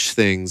approach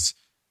things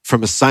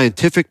from a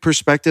scientific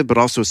perspective, but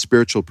also a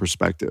spiritual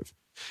perspective.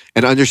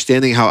 And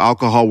understanding how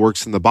alcohol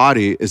works in the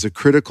body is a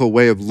critical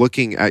way of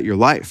looking at your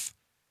life.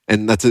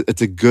 And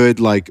it's a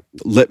good like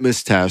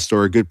litmus test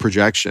or a good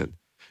projection.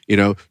 You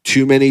know,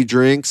 too many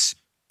drinks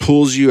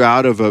pulls you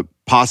out of a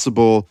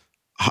possible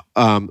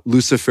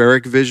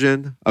Luciferic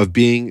vision of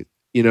being,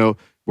 you know,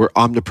 we're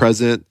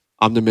omnipresent,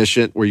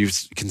 omniscient, where you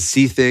can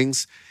see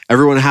things.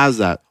 Everyone has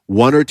that.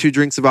 1 or 2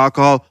 drinks of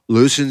alcohol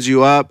loosens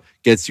you up,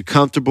 gets you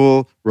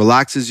comfortable,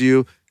 relaxes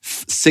you.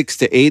 6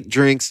 to 8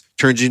 drinks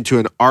turns you into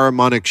an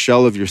Ahrimanic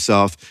shell of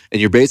yourself,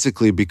 and you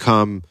basically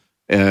become,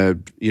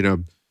 you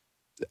know,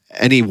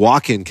 any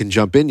walk-in can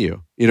jump in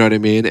you. You know what I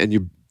mean?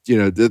 And you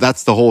know,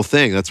 that's the whole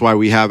thing. That's why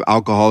we have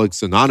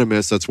Alcoholics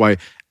Anonymous. That's why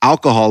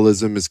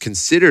alcoholism is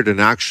considered an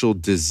actual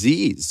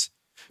disease,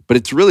 but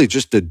it's really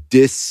just a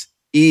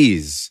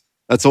dis-ease.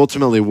 That's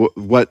ultimately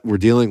what we're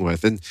dealing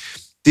with. And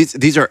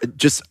these are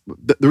just,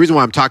 the reason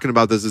why I'm talking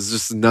about this is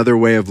just another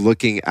way of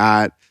looking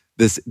at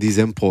these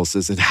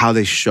impulses and how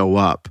they show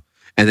up.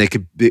 And it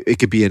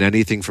could be in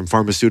anything from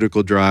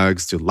pharmaceutical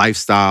drugs to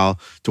lifestyle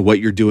to what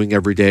you're doing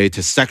every day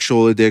to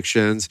sexual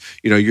addictions.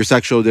 You know, your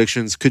sexual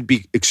addictions could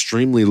be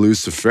extremely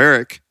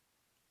luciferic,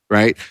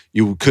 right?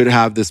 You could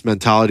have this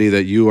mentality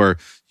that you're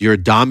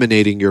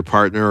dominating your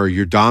partner, or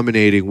you're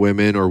dominating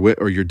women,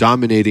 or you're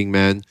dominating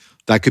men.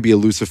 That could be a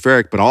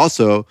luciferic. But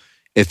also,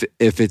 if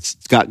it's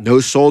got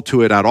no soul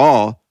to it at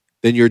all,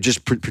 then you're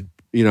just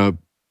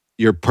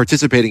you're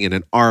participating in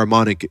an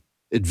Ahrimanic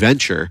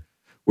adventure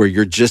where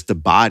you're just a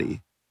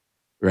body,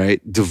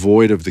 right?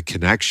 Devoid of the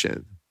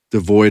connection,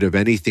 devoid of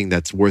anything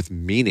that's worth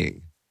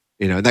meaning,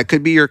 you know, and that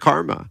could be your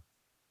karma,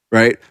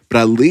 right? But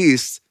at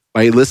least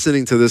by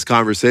listening to this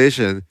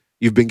conversation,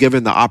 you've been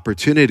given the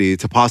opportunity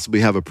to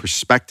possibly have a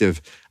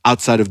perspective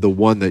outside of the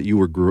one that you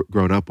were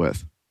grown up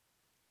with.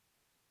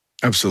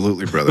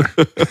 Absolutely, brother.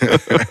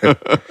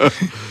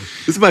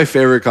 This is my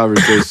favorite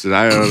conversation.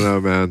 I don't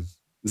know, man.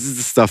 This is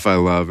the stuff I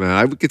love,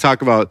 man. We could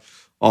talk about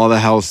all the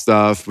health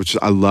stuff, which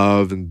I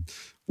love, and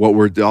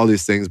all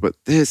these things, but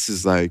this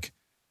is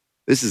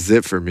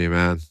it for me,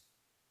 man.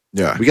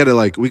 Yeah.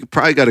 We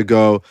probably got to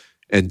go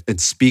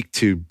and speak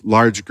to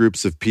large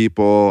groups of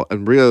people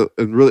and really,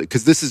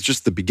 because this is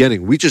just the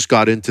beginning. We just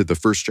got into the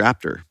first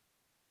chapter,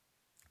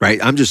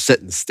 right? I'm just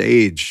setting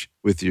stage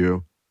with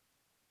you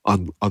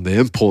on the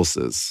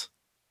impulses.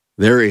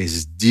 There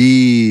is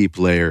deep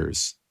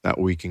layers that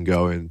we can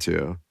go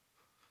into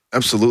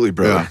Absolutely,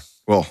 brother. Yeah.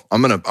 Well,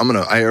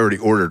 I already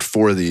ordered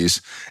 4 of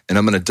these, and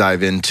I'm going to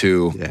dive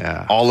into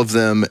all of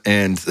them.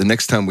 And the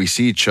next time we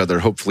see each other,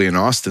 hopefully in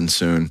Austin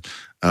soon,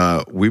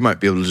 we might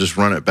be able to just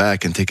run it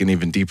back and take an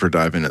even deeper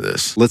dive into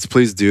this. Let's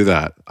please do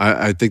that.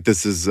 I think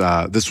this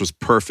was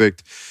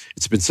perfect.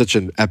 It's been such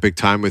an epic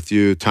time with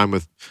you, time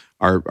with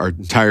our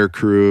entire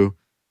crew.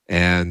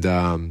 And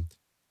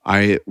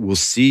I will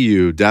see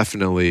you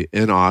definitely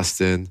in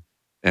Austin.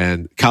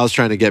 And Kyle's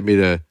trying to get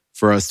me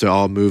for us to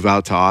all move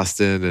out to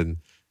Austin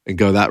and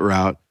go that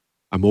route.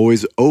 I'm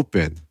always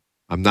open.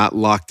 I'm not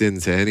locked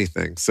into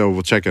anything. So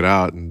we'll check it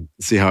out and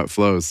see how it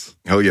flows.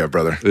 Oh yeah,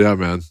 brother. Yeah,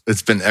 man.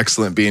 It's been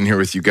excellent being here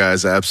with you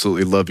guys. I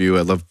absolutely love you.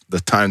 I love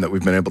the time that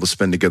we've been able to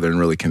spend together and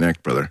really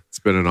connect, brother. It's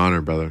been an honor,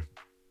 brother.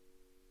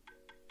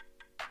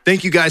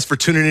 Thank you guys for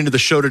tuning into the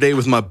show today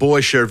with my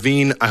boy,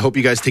 Shervin. I hope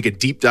you guys take a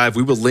deep dive.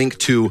 We will link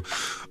to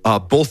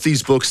both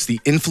these books,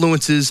 The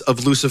Influences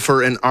of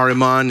Lucifer and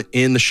Ahriman,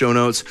 in the show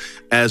notes,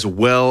 as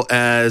well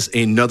as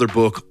another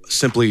book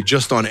simply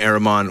just on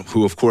Ahriman,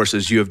 who, of course,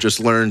 as you have just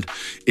learned,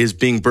 is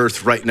being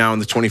birthed right now in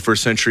the 21st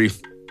century.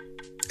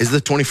 Is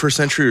it the 21st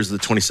century or is it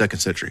the 22nd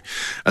century?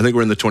 I think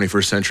we're in the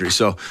 21st century.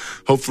 So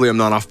hopefully I'm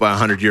not off by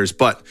 100 years,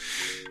 but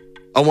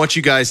I want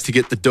you guys to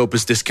get the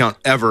dopest discount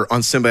ever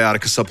on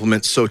Symbiotica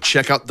supplements. So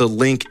check out the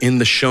link in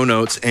the show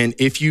notes. And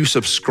if you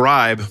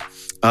subscribe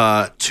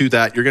to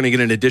that, you're going to get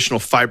an additional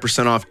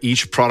 5% off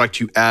each product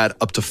you add,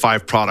 up to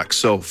 5 products.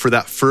 So for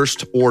that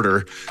first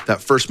order,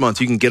 that first month,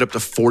 you can get up to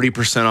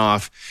 40%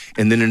 off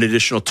and then an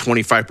additional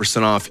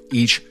 25% off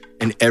each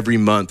and every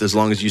month, as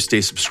long as you stay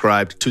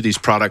subscribed to these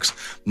products.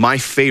 My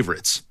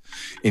favorites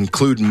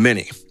include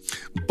many,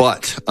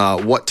 but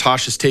what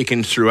Tosh has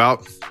taken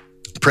throughout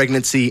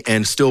pregnancy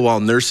and still while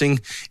nursing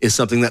is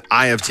something that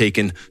I have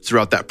taken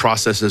throughout that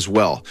process as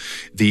well.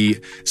 The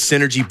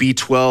Synergy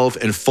B12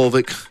 and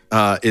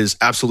Fulvic is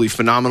absolutely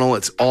phenomenal.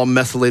 It's all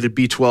methylated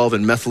B12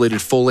 and methylated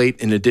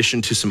folate in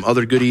addition to some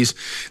other goodies.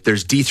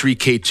 There's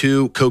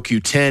D3K2,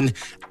 CoQ10,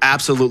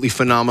 absolutely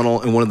phenomenal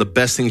and one of the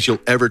best things you'll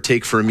ever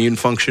take for immune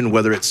function,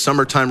 whether it's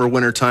summertime or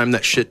wintertime.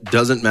 That shit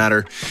doesn't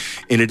matter.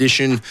 In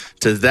addition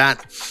to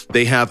that,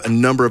 they have a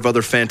number of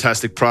other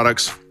fantastic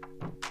products,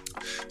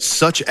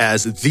 such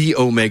as the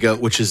Omega,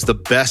 which is the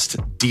best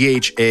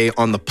DHA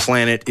on the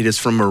planet. It is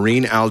from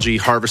marine algae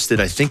harvested,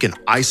 I think, in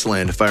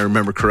Iceland, if I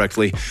remember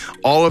correctly.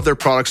 All of their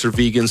products are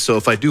vegan, so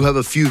if I do have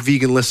a few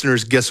vegan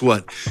listeners, guess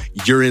what?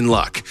 You're in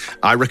luck.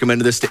 I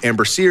recommended this to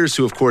Amber Sears,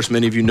 who, of course,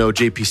 many of you know,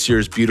 JP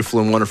Sears' beautiful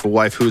and wonderful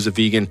wife, who is a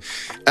vegan,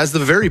 as the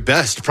very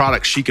best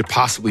product she could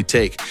possibly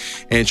take.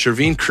 And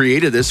Shervin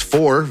created this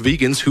for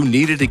vegans who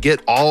needed to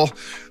get all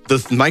the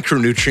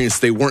micronutrients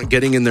they weren't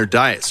getting in their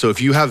diet. So if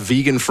you have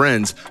vegan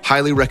friends,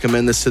 highly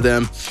recommend this to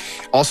them.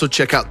 Also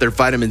check out their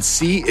vitamin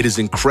C. It is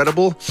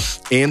incredible.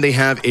 And they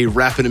have a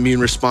rapid immune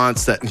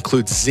response that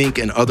includes zinc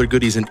and other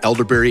goodies in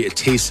elderberry. It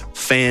tastes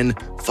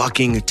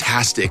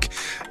fan-fucking-tastic.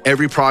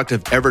 Every product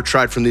I've ever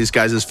tried from these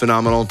guys is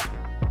phenomenal.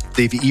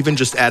 They've even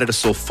just added a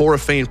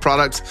sulforaphane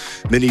product.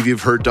 Many of you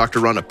have heard Dr.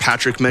 Rhonda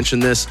Patrick mention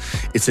this.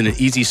 It's in an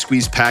easy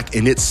squeeze pack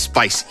and it's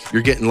spicy.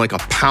 You're getting like a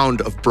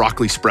pound of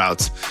broccoli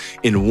sprouts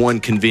in one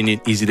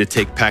convenient, easy to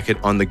take packet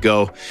on the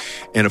go.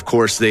 And of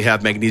course, they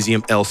have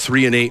magnesium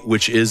L-threonate,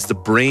 which is the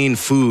brain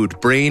food,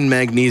 brain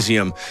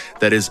magnesium,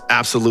 that is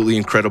absolutely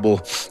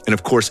incredible. And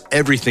of course,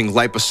 everything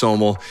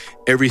liposomal,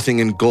 everything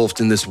engulfed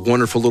in this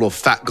wonderful little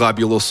fat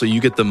globule, so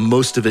you get the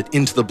most of it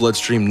into the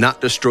bloodstream,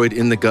 not destroyed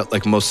in the gut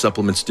like most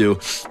supplements do.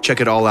 Check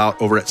it all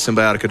out over at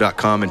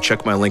Symbiotica.com and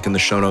check my link in the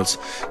show notes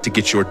to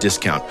get your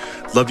discount.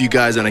 Love you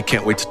guys, and I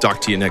can't wait to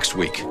talk to you next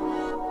week.